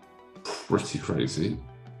pretty crazy.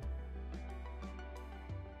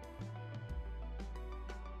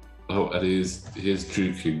 Oh, and he is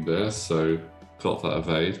juking there, so got that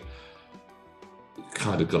evade.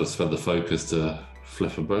 Kind of got to spend the focus to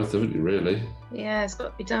flip them both, haven't you, really? Yeah, it's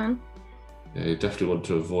got to be done. Yeah, you definitely want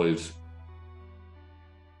to avoid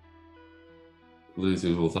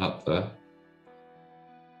losing all that there.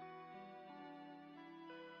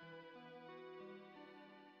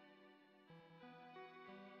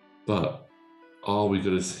 But are we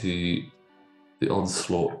going to see the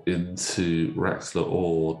onslaught into Rexler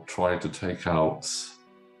or trying to take out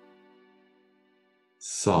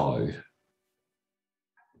Sai?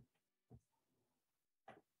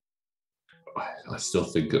 I still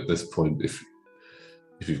think at this point, if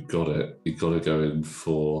you've got it, you've got to go in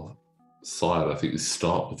for Sai. I think you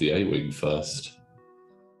start with the A-Wing first.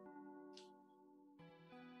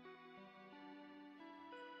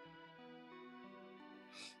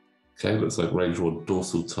 Okay, looks like range 1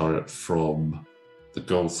 dorsal turret from the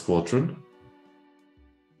Gold Squadron.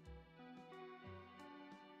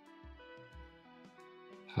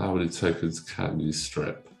 How many tokens can you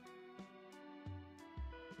strip?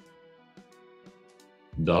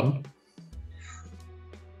 None.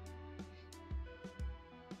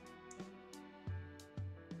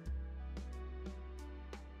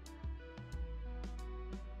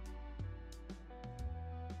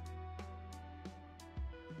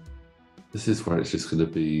 This is where it's just going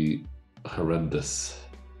to be horrendous.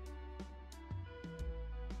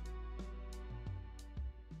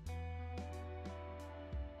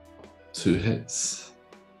 Two hits.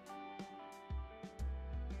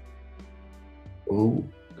 Oh.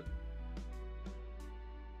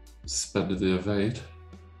 Spending the evade.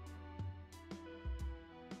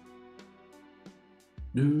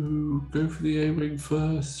 No, go for the A-Wing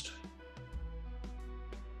first.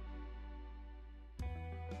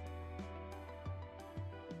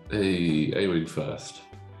 Hey, A-Wing first.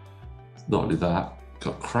 Not only that,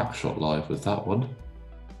 got Crackshot live with that one.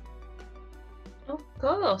 Of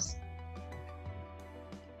course.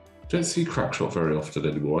 Don't see Crackshot very often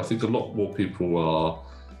anymore. I think a lot more people are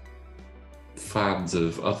fans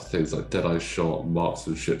of other things like Deadeye Shot and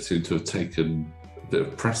marksmanship seem to have taken a bit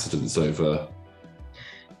of precedence over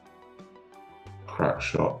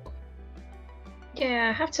Crackshot. Yeah,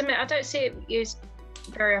 I have to admit, I don't see it used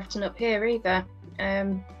very often up here either.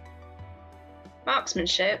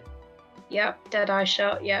 Marksmanship, yep. Deadeye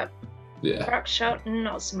Shot, yep. Yeah. Crackshot,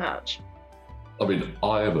 not so much. I mean,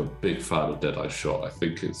 I am a big fan of Deadeye Shot. I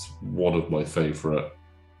think it's one of my favourite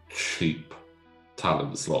cheap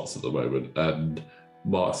talent slots at the moment. And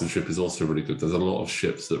marksmanship is also really good. There's a lot of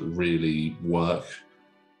ships that really work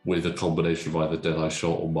with a combination of either Deadeye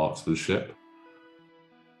Shot or marksmanship.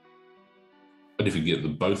 And if you get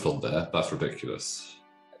them both on there, that's ridiculous.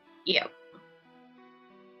 Yeah.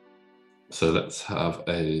 So let's have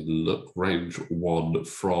a look. Range 1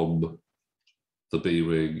 from the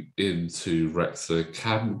B-Wing into Rexler.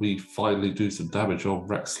 Can we finally do some damage on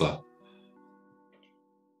Rexler?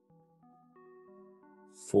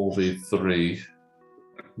 4v3.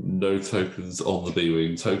 No tokens on the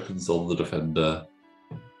B-Wing, tokens on the Defender.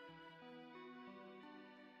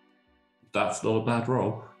 That's not a bad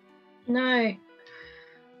roll. No.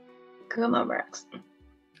 Come on, Rex.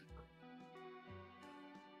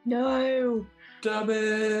 No.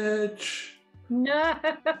 Damage! No.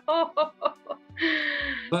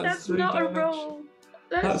 That's not damage. A roll.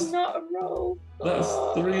 That's not a roll. That's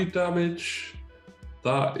 3 damage.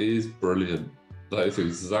 That is brilliant. That is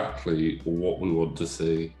exactly what we want to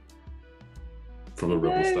see from a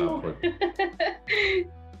Rebel standpoint.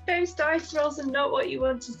 Those dice rolls are not what you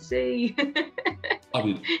want to see. I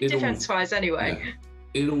mean, defense-wise, anyway.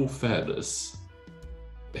 Yeah, in all fairness,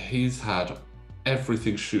 he's had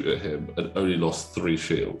everything shoot at him and only lost 3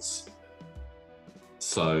 shields.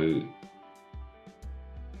 So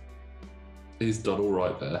he's done all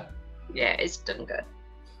right there. Yeah, it's done good.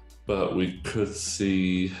 But we could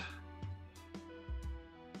see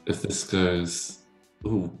if this goes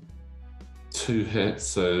 2 hits,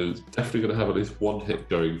 so definitely going to have at least 1 hit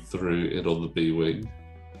going through it on the B-Wing.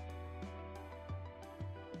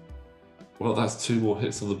 Well, that's 2 more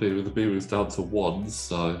hits on the B-Wing. The B-Wing's down to 1,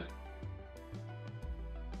 so...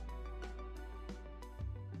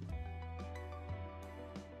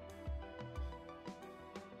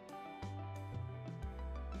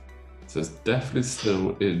 So it's definitely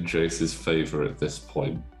still in Jace's favour at this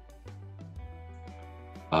point.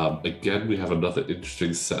 Again, we have another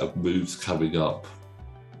interesting set of moves coming up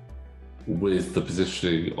with the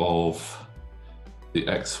positioning of the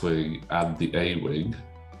X-Wing and the A-Wing.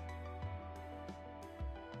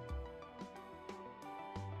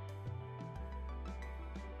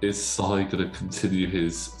 Is Sai going to continue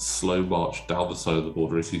his slow march down the side of the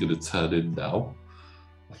border? Is he going to turn in now?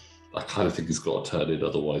 I kind of think he's got to turn in,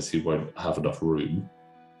 otherwise he won't have enough room.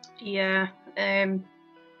 Yeah,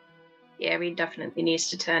 yeah, he definitely needs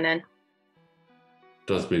to turn in.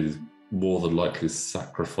 Does mean he's more than likely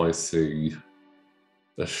sacrificing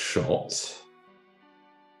a shot.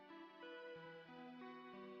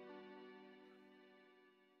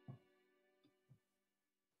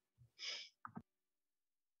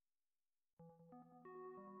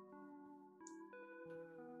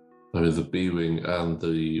 I mean, the B wing and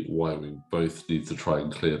the Y wing both need to try and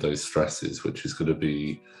clear those stresses, which is going to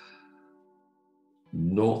be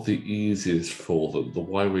not the easiest for them. The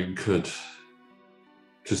Y wing could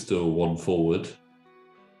just do a one forward,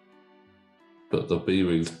 but the B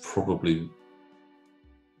wing's going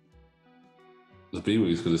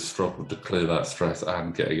to struggle to clear that stress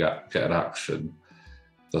and get an action.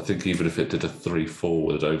 So I think even if it did a 3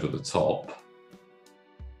 forward over the top,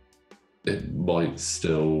 it might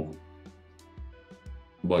still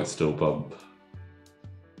bump.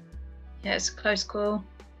 Yeah, it's a close call.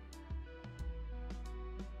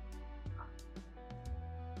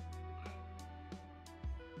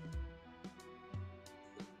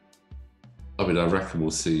 I mean, I reckon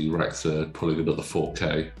we'll see Rexer pulling another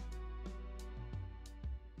 4K. It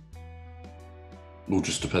all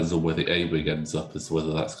just depends on where the A wing ends up as to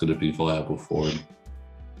whether that's going to be viable for him.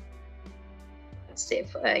 Let's see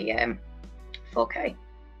if 4K.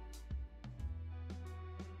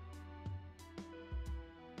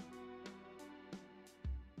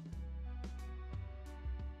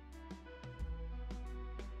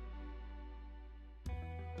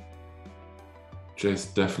 Jay's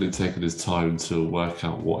definitely taken his time to work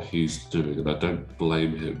out what he's doing, and I don't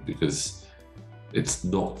blame him because it's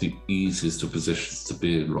not the easiest of positions to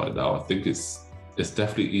be in right now. I think it's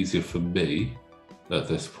definitely easier for me at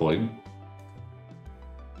this point,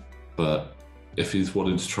 but if he's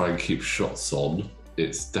wanting to try and keep shots on,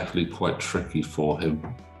 it's definitely quite tricky for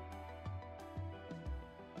him.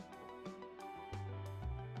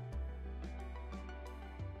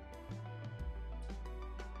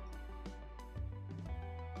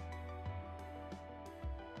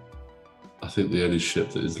 I think the only ship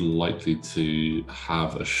that is likely to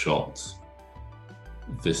have a shot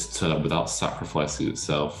this turn without sacrificing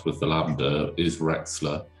itself with the Lambda is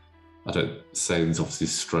Rexler. Sane's obviously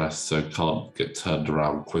stressed, so can't get turned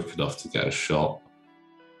around quick enough to get a shot.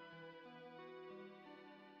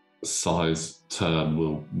 Sai's turn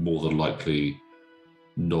will more than likely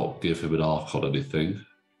not give him an arc on anything.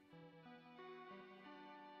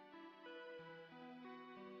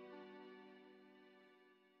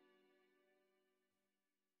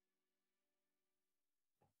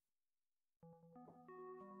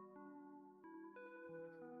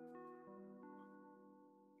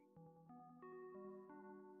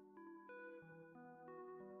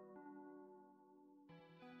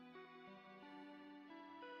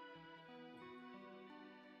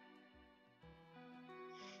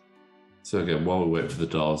 So again, while we wait for the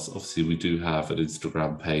DARs, obviously we do have an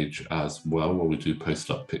Instagram page as well, where we do post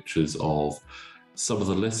up pictures of some of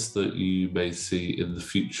the lists that you may see in the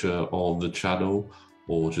future on the channel,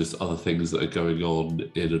 or just other things that are going on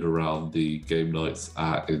in and around the game nights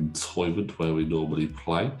at Entoyment where we normally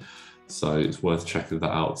play. So it's worth checking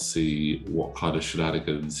that out, see what kind of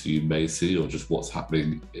shenanigans you may see, or just what's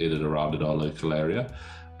happening in and around in our local area.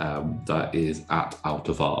 That is at Out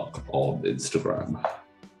of Arc on Instagram.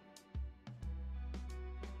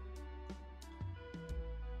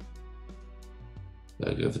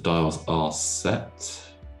 There we go, the dials are set.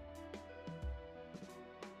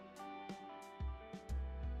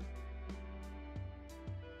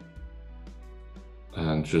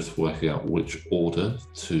 And just working out which order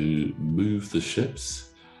to move the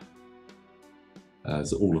ships,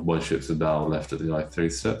 as all of my ships are now left at the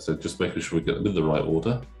I3 step, so just making sure we get them in the right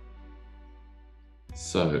order.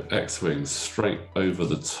 So X-Wing straight over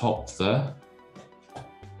the top there.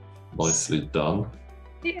 Nicely done.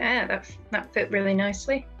 Yeah, that fit really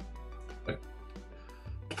nicely.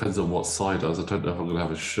 Depends on what side does. I don't know if I'm going to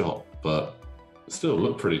have a shot, but it still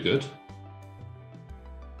look pretty good.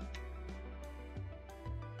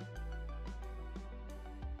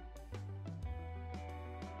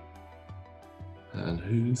 And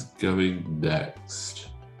who's going next?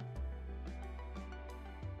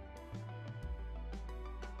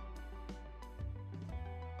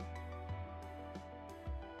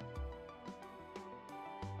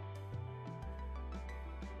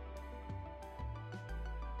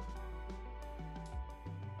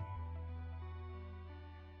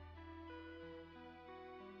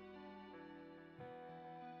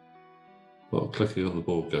 Well, clicking on the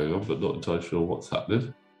board going on, but not entirely sure what's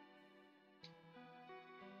happening.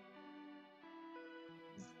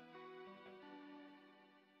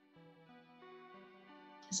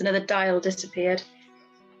 There's another dial disappeared.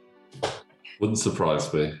 Wouldn't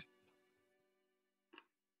surprise me.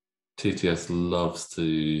 TTS loves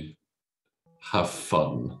to have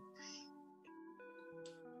fun.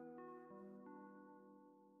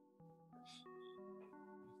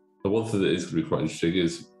 The one thing that is going to be quite interesting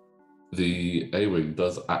is the A-Wing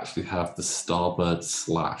does actually have the Starbird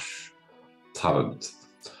Slash talent.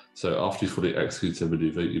 So after you fully execute a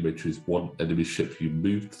maneuver, you may choose one enemy ship you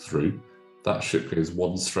moved through. That ship gains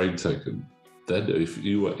 1 strain token. Then if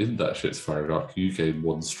you were in that ship's firing arc, you gain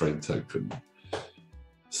 1 strain token.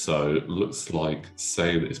 So it looks like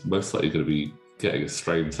saying it's most likely going to be getting a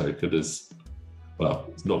strain token as, well,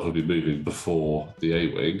 it's not going to be moving before the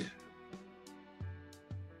A-Wing.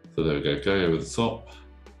 So there we go, going over the top,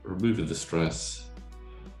 removing the stress.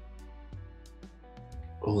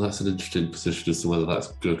 Oh, that's an interesting position as to whether that's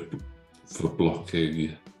good for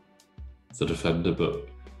blocking the defender, but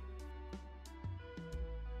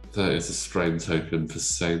there is a strain token for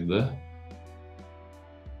Sane there.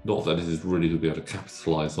 Not that it is really going to be able to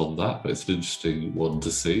capitalise on that, but it's an interesting one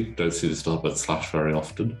to see. Don't see the Starbird Slash very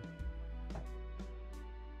often.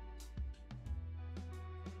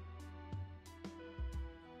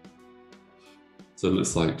 So it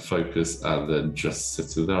looks like focus and then just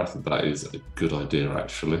sitting there. I think that is a good idea,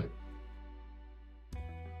 actually.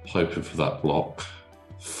 Hoping for that block.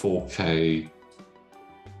 4K.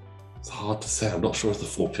 It's hard to say. I'm not sure if the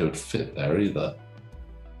 4K would fit there either.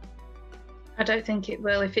 I don't think it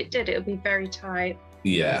will. If it did, it would be very tight.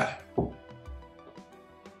 Yeah.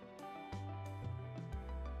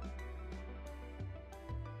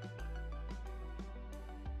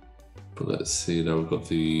 But let's see, now we've got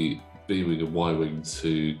the B-Wing and Y-Wing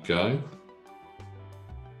to go.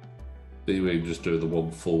 B-Wing just doing the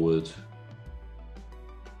one forward,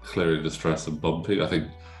 clearing the stress and bumping. I think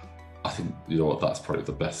you know what, that's probably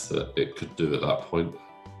the best that it could do at that point.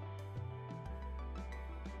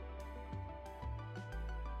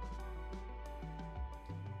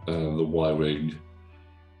 And the Y-Wing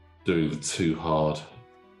doing the too hard,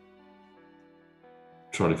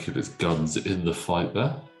 trying to keep its guns in the fight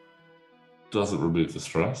there. Doesn't remove the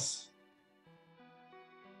stress.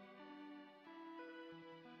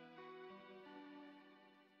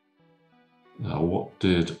 Now, what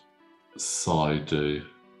did Sai do?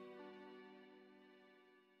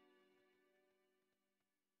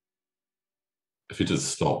 If he did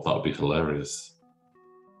stop, that would be hilarious.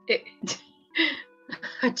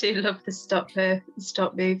 I do love the stop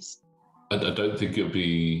moves. I don't think it'd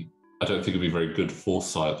be very good for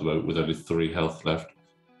Sai at the moment with only 3 health left.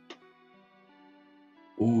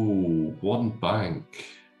 Ooh, 1 bank.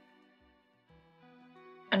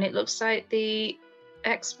 And it looks like the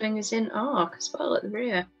X-Wing is in arc as well at the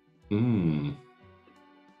rear.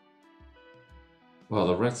 Well,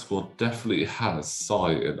 the Red Squad definitely has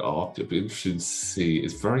Sai in arc. It'd be interesting to see.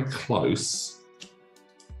 It's very close.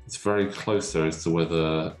 It's very close there as to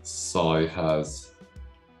whether Sai has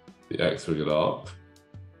the X-Wing in arc.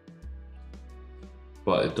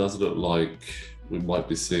 But it does look like we might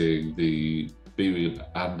be seeing the B-Wing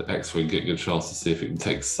and X-Wing getting a chance to see if it can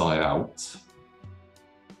take Sai out.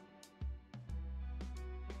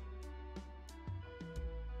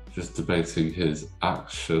 Just debating his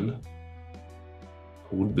action.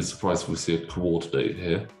 I wouldn't be surprised if we see a coordinate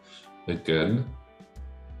here again.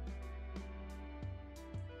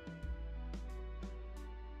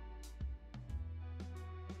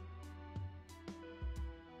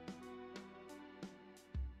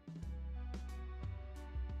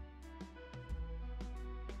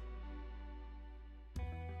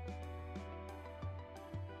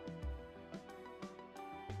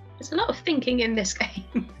 There's a lot of thinking in this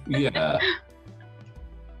game. Yeah.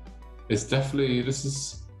 This is definitely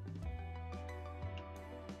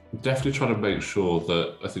trying to make sure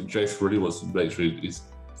that, I think Jace really wants to make sure he's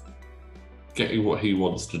getting what he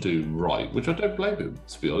wants to do right, which I don't blame him,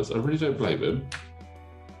 to be honest. I really don't blame him.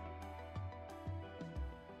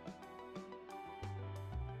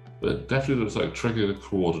 But it definitely looks like triggering a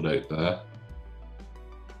coordinate there.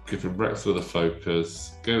 Giving Rex with a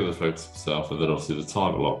focus, getting the focus himself, and then obviously the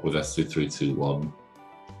timer lock with SC321.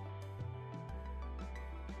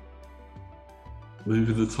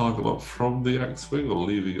 Moving the target lock from the X-Wing or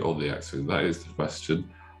leaving it on the X-Wing? That is the question.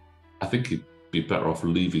 I think he'd be better off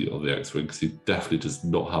leaving it on the X-Wing because he definitely does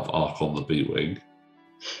not have arc on the B-Wing.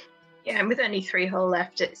 Yeah, and with only 3 hull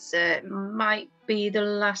left, it's might be the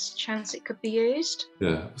last chance it could be used.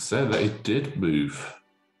 Yeah, saying that he did move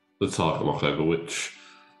the target lock over, which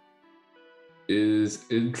is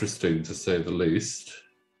interesting to say the least.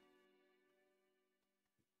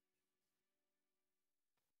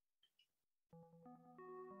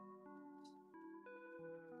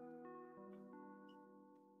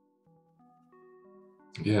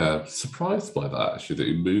 Yeah, surprised by that, actually, that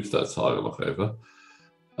he moved that target lock over.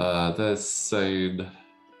 There's saying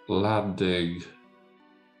landing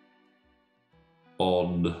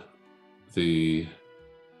on the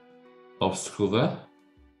obstacle there.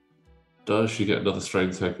 Does she get another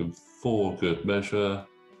strain token for good measure?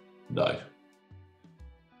 No.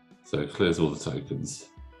 So it clears all the tokens.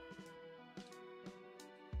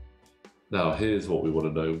 Now here's what we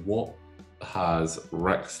want to know. What has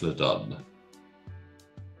Rexler done?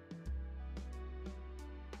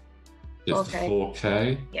 It's 4K. the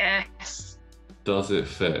 4K. Yes. Does it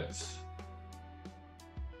fit?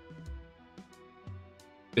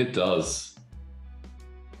 It does.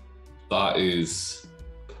 That is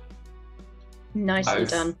Nicely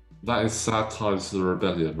done. That is sad times for the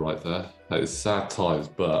rebellion right there. That is sad times,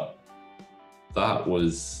 but that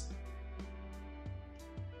was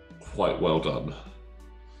quite well done.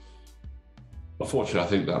 Unfortunately, I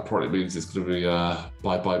think that probably means it's going to be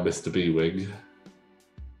bye-bye Mr. B-Wing.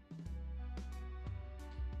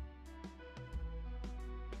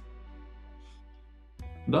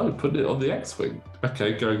 No, putting it on the X-Wing.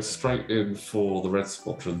 Okay, going straight in for the Red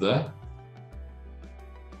Squadron there.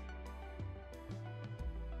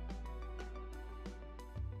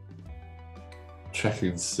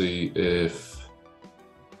 Checking to see if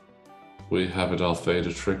we have a Darth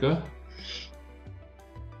Vader trigger.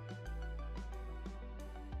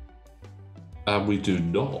 And we do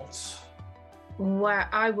not. Wow,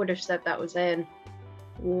 I would have said that was in.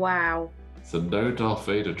 Wow. So no Darth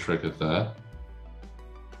Vader trigger there.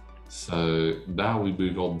 So now we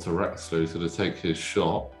move on to Rexler, who's going to take his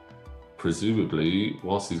shot, presumably,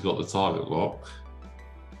 whilst he's got the target lock,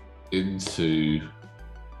 into...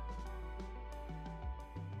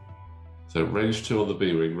 So range 2 on the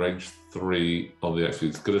B-Wing, range 3 on the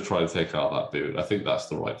X-Wing. He's going to try and take out that B-Wing. I think that's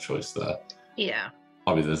the right choice there. Yeah.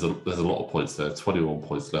 I mean, there's a lot of points there. 21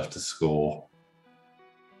 points left to score.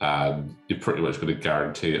 And you're pretty much going to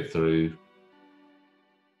guarantee it through.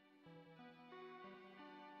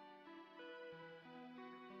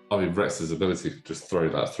 I mean, Rex's ability to just throw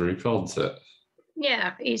that through, can't it?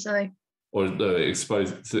 Yeah, easily. Or no, it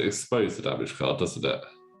expose the damage card, doesn't it?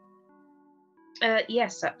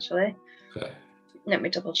 Yes, actually. Okay. Let me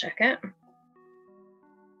double check it.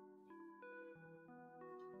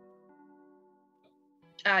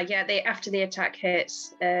 Yeah, after the attack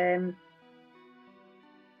hits,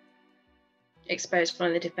 expose one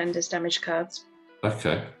of the defender's damage cards.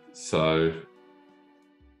 Okay, so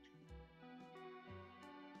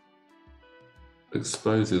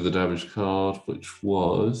exposing the damage card, which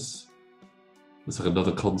was it's like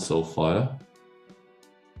another console fire.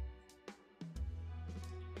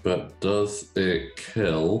 But does it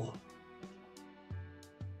kill?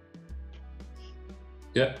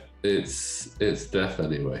 Yeah, it's death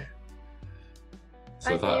anyway.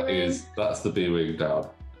 So that's the B-Wing down.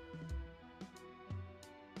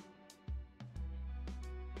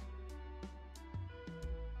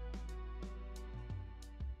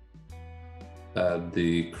 And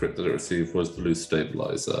the crit that it received was the loose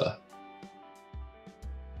stabilizer.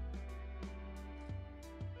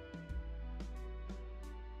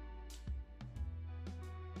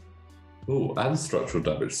 Oh, and structural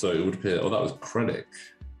damage. So it would appear. Oh, that was Krennic.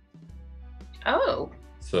 Oh.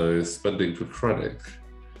 So spending for Krennic.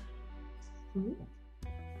 Ooh.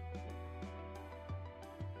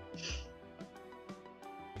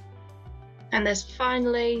 And there's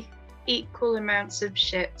finally equal amounts of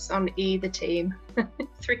ships on either team.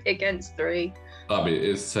 3 against 3. I mean,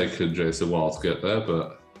 it's taken Jace a while to get there,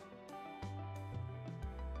 but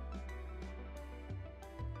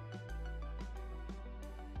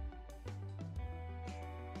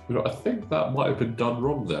I think that might have been done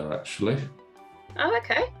wrong there, actually. Oh,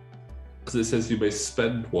 okay. Because it says you may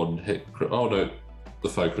spend 1 hit. Oh no, the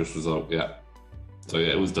focus result. Yeah. So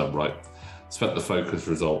yeah, it was done right. Spent the focus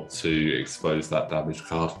result to expose that damage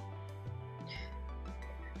card.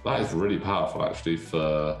 That is really powerful, actually,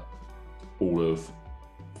 for all of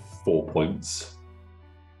 4 points.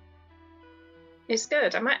 It's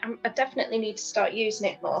good. I definitely need to start using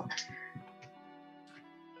it more.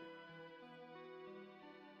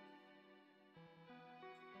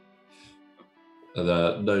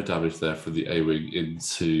 And no damage there from the A-Wing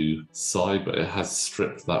into Psy, but it has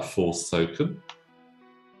stripped that force token.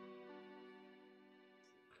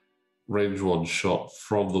 Range 1 shot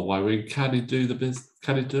from the Y-Wing. Can he do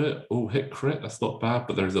Can he do it? Oh, hit crit. That's not bad,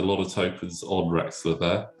 but there's a lot of tokens on Rexler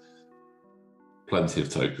there. Plenty of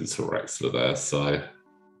tokens for Rexler there, so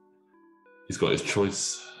he's got his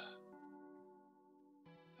choice.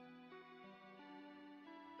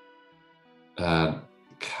 And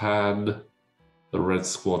can the Red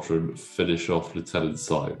Squadron finish off Lieutenant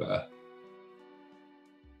Psy there?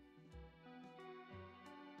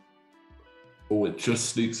 it just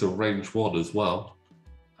sneaks a range 1 as well.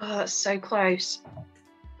 Oh, that's so close.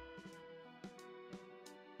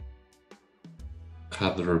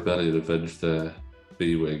 Can the Rebellion avenge their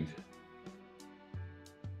B-Wing?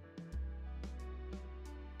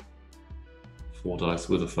 Four dice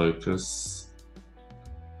with a focus.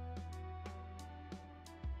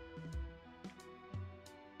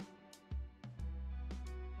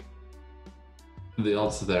 The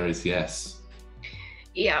answer there is yes.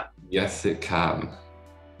 Yeah. Yes, it can.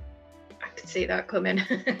 I could see that coming.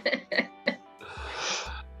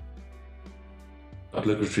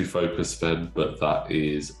 Obligatory focus, Ben, but that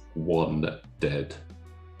is 1 dead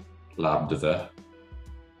Lambda there.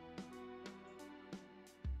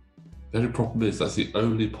 The only problem is that's the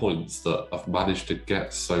only points that I've managed to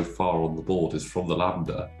get so far on the board is from the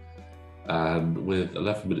Lambda. And with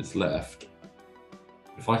 11 minutes left,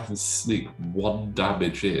 if I can sneak 1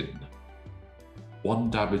 damage in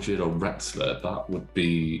on Rexler, that would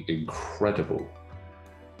be incredible.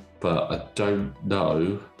 But I don't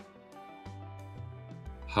know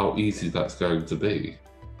how easy that's going to be.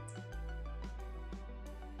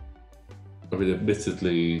 I mean,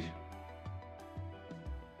 admittedly,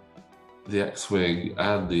 the X-Wing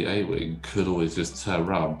and the A-Wing could always just turn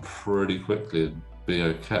around pretty quickly and be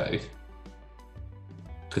okay.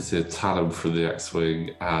 Could see a Talon from the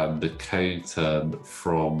X-Wing and the K-turn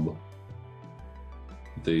from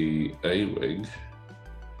the A-Wing.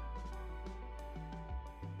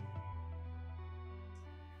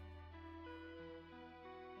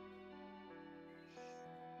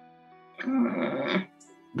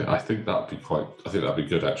 Yeah, I think that'd be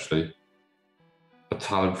good actually. A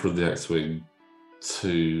Talon from the X-Wing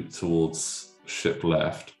towards ship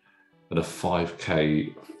left, and a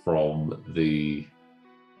 5k from the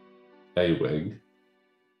A-Wing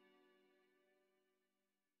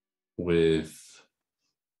with,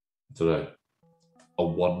 I don't know, a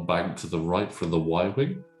 1 bank to the right from the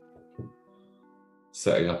Y-Wing,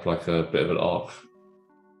 setting up like a bit of an arc,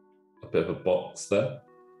 a bit of a box there.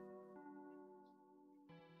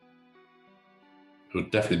 It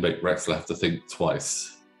would definitely make Rexler have to think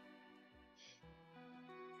twice.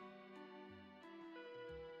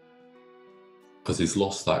 Because he's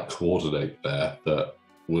lost that coordinate there that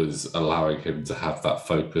was allowing him to have that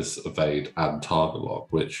focus, evade, and target lock,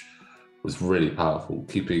 which was really powerful.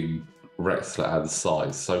 Keeping Rexler and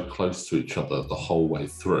Sai so close to each other the whole way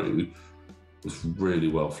through was really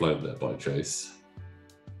well flown there by Jace.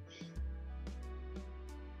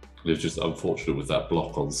 It was just unfortunate with that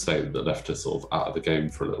block on Sane that left her sort of out of the game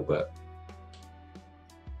for a little bit.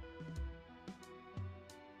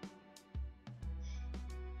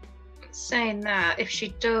 Saying that, if she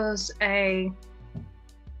does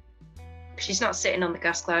she's not sitting on the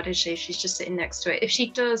gas cloud, is she? She's just sitting next to it. If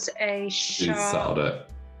she does a She's sat on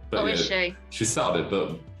it. But is she? She's sat on it,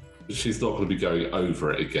 but she's not going to be going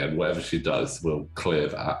over it again. Whatever she does will clear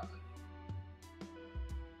that.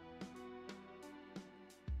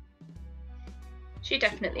 She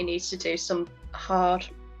definitely needs to do some hard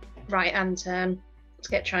right-hand turn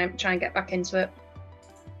to try and get back into it.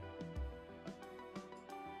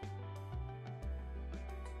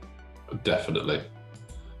 Definitely.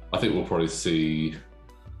 I think we'll probably see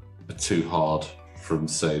a too hard from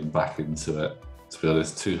Sane back into it. To be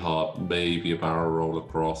honest, too hard, maybe a barrel roll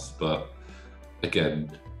across, but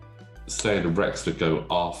again, Sane and Rexler go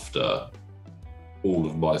after all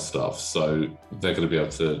of my stuff, so they're going to be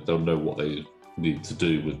able to, they'll know what they need to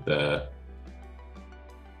do with their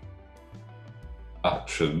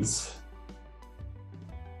actions.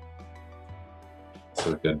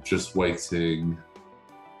 So again, just waiting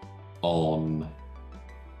on,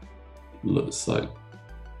 looks like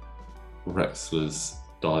Rexler's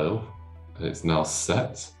dial, and it's now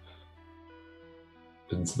set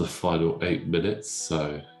into the final 8 minutes.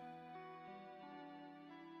 So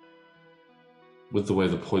with the way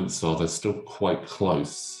the points are, they're still quite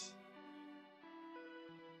close.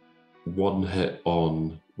 1 hit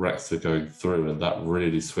on Rexler going through, and that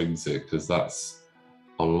really swings it, because that's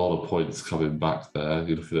a lot of points coming back there.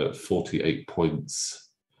 You're looking at 48 points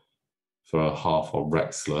for a half on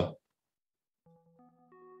Rexler.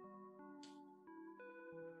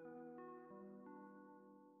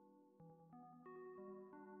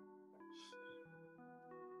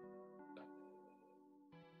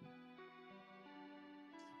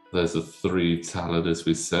 There's a 3 Talon, as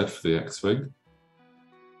we said, for the X-Wing.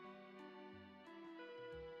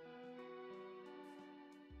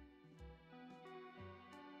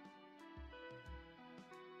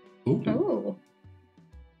 Ooh.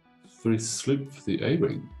 3 Sloop for the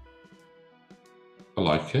A-Wing. I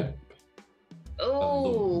like it.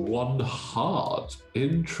 Oh. 1 hard.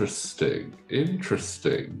 Interesting.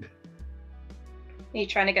 Interesting. Are you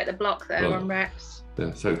trying to get the block there Well, on Rex?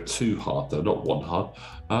 Yeah, so 2 hard though, not 1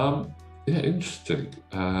 hard. Yeah, interesting.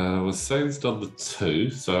 Well, Sane's done the 2,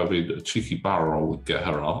 so I mean, a cheeky barrel roll would get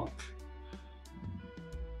her arc.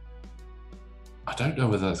 I don't know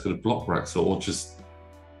whether that's going to block Rex or just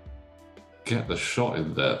get the shot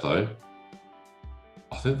in there, though.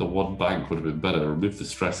 I think the 1 bank would have been better. Remove the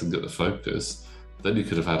stress and get the focus. Then you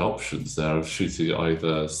could have had options there of shooting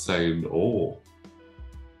either Sane or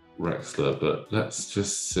Rexler, but let's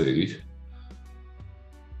just see.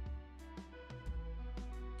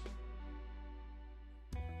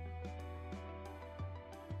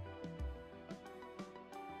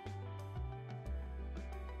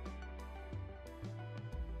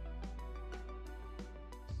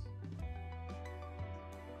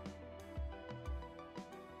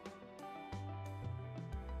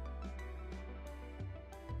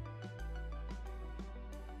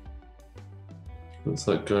 Looks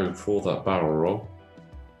like going for that barrel roll.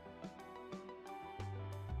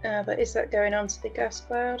 But is that going on to the gas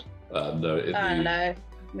cloud? No. No.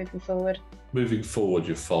 Moving forward. Moving forward,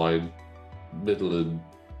 you're fine. Middle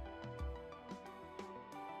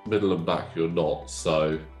and back, you're not.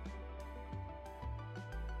 So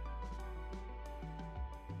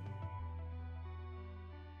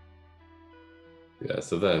yeah,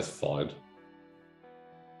 so there's fine.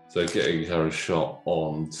 So getting her a shot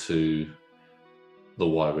onto the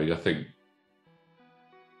Y-wing, I think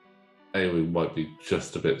A-wing might be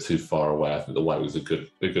just a bit too far away. I think the Y-wing's a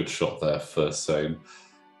good shot there for Sane.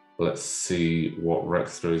 Let's see what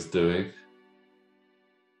Rexler is doing.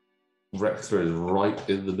 Rexler is right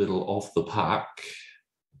in the middle of the pack.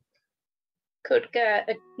 Could get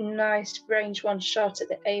a nice range 1 shot at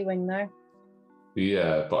the A-wing though.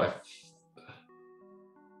 Yeah, but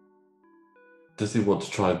does he want to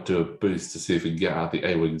try and do a boost to see if he can get out the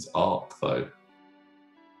A-wing's arc though?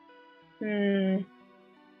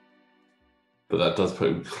 But that does put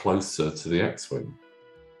him closer to the X-wing.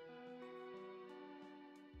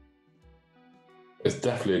 It's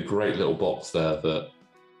definitely a great little box there that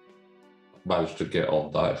managed to get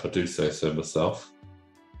on that, if I do say so myself.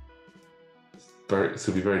 It's going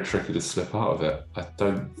to be very tricky to slip out of it. I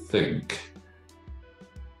don't think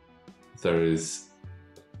there is...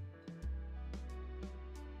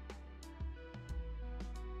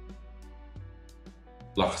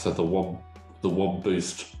 Like I said, the one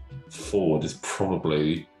boost forward is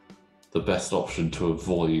probably the best option to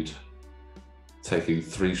avoid taking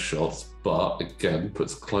 3 shots, but again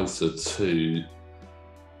puts closer to,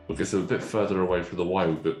 well, gets him a bit further away from the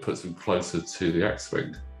Y-wing, but puts him closer to the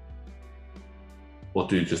X-wing. Or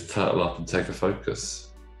do you just turtle up and take a focus?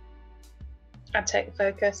 I'd take the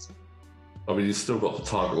focus. I mean, you've still got the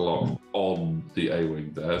target lock on the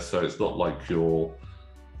A-wing there, so it's not like you're...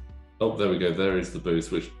 Oh, there we go. There is the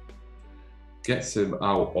boost, which gets him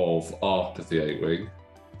out of arc of the 8-wing,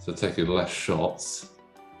 so taking less shots.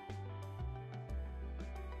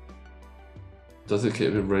 Does it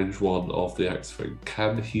get him in range 1 of the X-wing?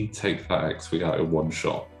 Can he take that X-wing out in 1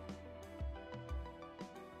 shot?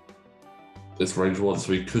 It's range 1,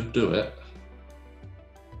 so he could do it.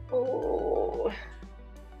 Oh.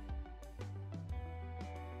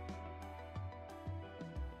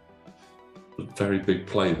 Very big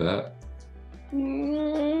play there.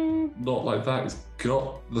 Not like that. He's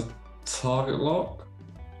got the target lock.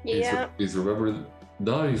 Yeah. He's remembering.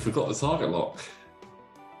 No, he forgot the target lock.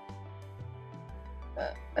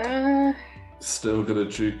 Still going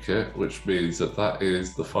to juke it, which means that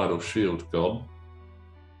is the final shield gone.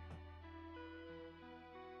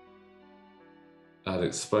 And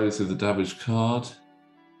exposing the damaged card,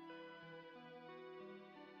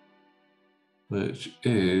 which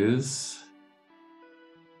is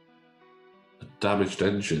a damaged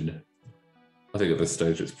engine. I think at this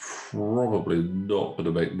stage it's probably not going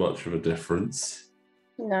to make much of a difference.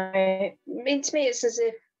 No, I mean, to me it's as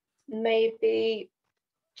if maybe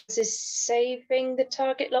this is saving the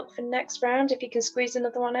target lock for next round if you can squeeze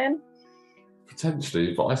another one in.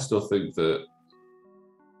 Potentially, but I still think that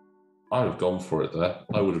I would have gone for it there.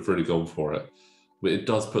 I would have really gone for it. But it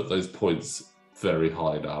does put those points very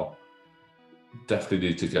high now. Definitely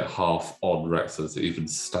need to get half on Rexler to even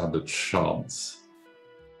stand a chance.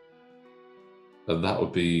 And that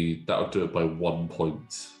would do it by 1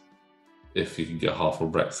 point if you can get half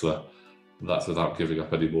on Rexler. That's without giving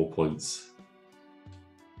up any more points.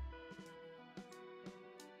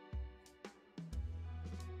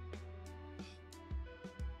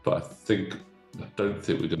 But I don't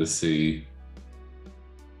think we're going to see...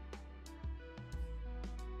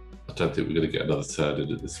 I don't think we're going to get another turn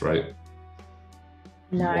in at this rate.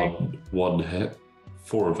 No. One hit.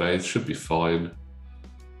 4 evades should be fine.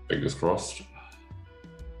 Fingers crossed.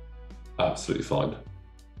 Absolutely fine.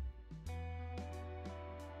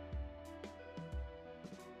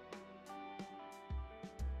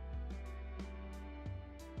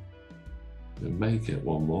 We may get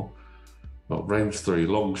one more. Well, range 3,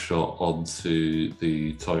 long shot onto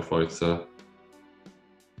the TIE fighter.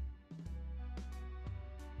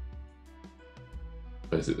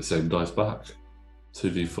 Basically the same dice back.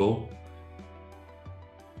 2v4.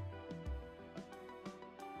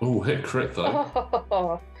 Oh, hit crit though.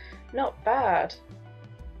 Oh, not bad.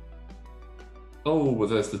 Oh, well,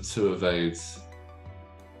 there's the 2 evades.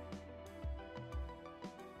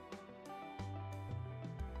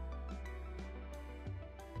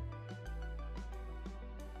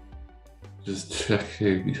 Just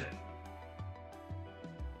checking.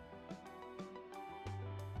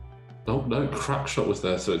 Oh no, crack shot was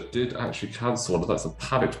there, so it did actually cancel one. That's a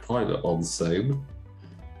panicked pilot on same.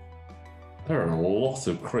 There are a lot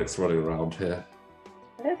of crits running around here.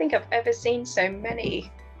 I don't think I've ever seen so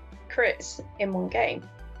many crits in one game.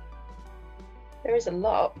 There is a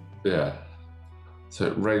lot. Yeah.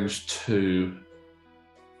 So range 2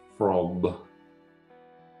 from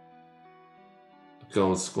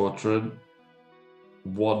Gold Squadron.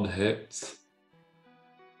 1 hit.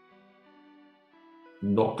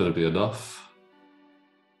 Not going to be enough.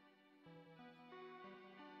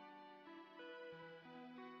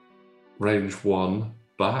 Range 1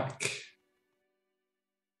 back.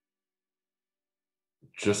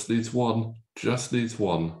 Just needs 1. Just needs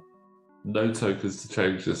 1. No tokens to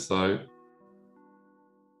change this though.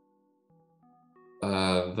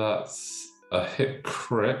 That's a hit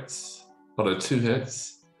crit. Oh no, 2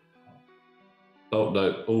 hits. Oh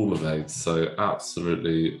no, all evades, so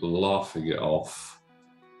absolutely laughing it off.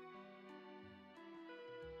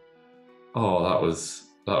 Oh, that was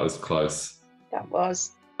close. That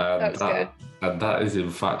was good. And that is in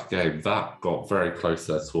fact game. That got very close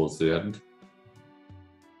there towards the end.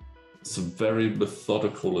 Some very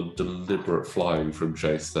methodical and deliberate flying from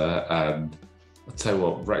Chase there, and I'll tell you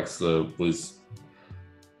what, Rexler was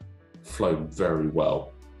flown very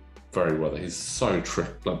well. Very well. He's so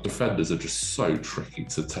tricky. Like, defenders are just so tricky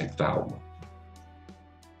to take down.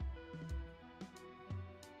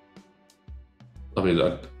 I mean,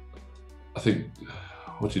 I think,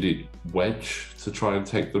 what do you need? Wedge to try and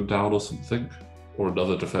take them down or something? Or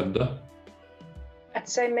another defender? I'd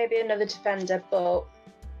say maybe another defender, but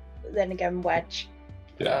then again, Wedge.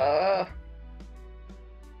 Yeah.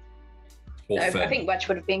 No, I think Wedge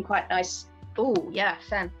would have been quite nice. Oh, yeah,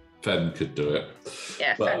 Fen. Fen could do it.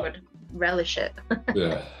 Yeah, Fen would relish it.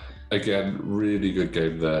 Yeah. Again, really good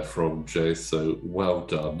game there from Jace, so well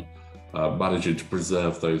done. Managing to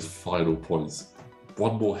preserve those final points.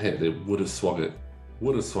 One more hit, it would have swung it.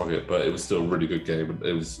 But it was still a really good game, and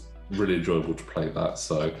it was really enjoyable to play that.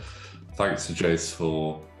 So thanks to Jace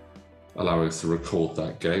for allowing us to record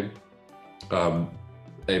that game.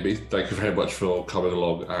 Amy, thank you very much for coming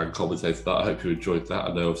along and commentating that. I hope you enjoyed that.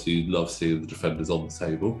 I know obviously you love seeing the defenders on the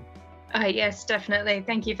table. Yes, definitely.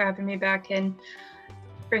 Thank you for having me back and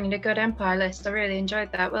bringing a good Empire list. I really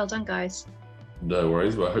enjoyed that. Well done, guys. No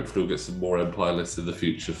worries. Well, hopefully we'll get some more Empire lists in the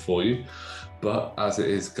future for you. But as it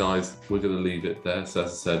is, guys, we're going to leave it there. So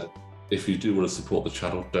as I said, if you do want to support the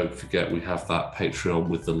channel, don't forget we have that Patreon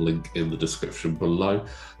with the link in the description below.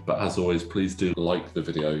 But as always, please do like the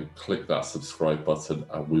video, click that subscribe button,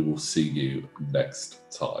 and we will see you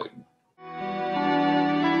next time.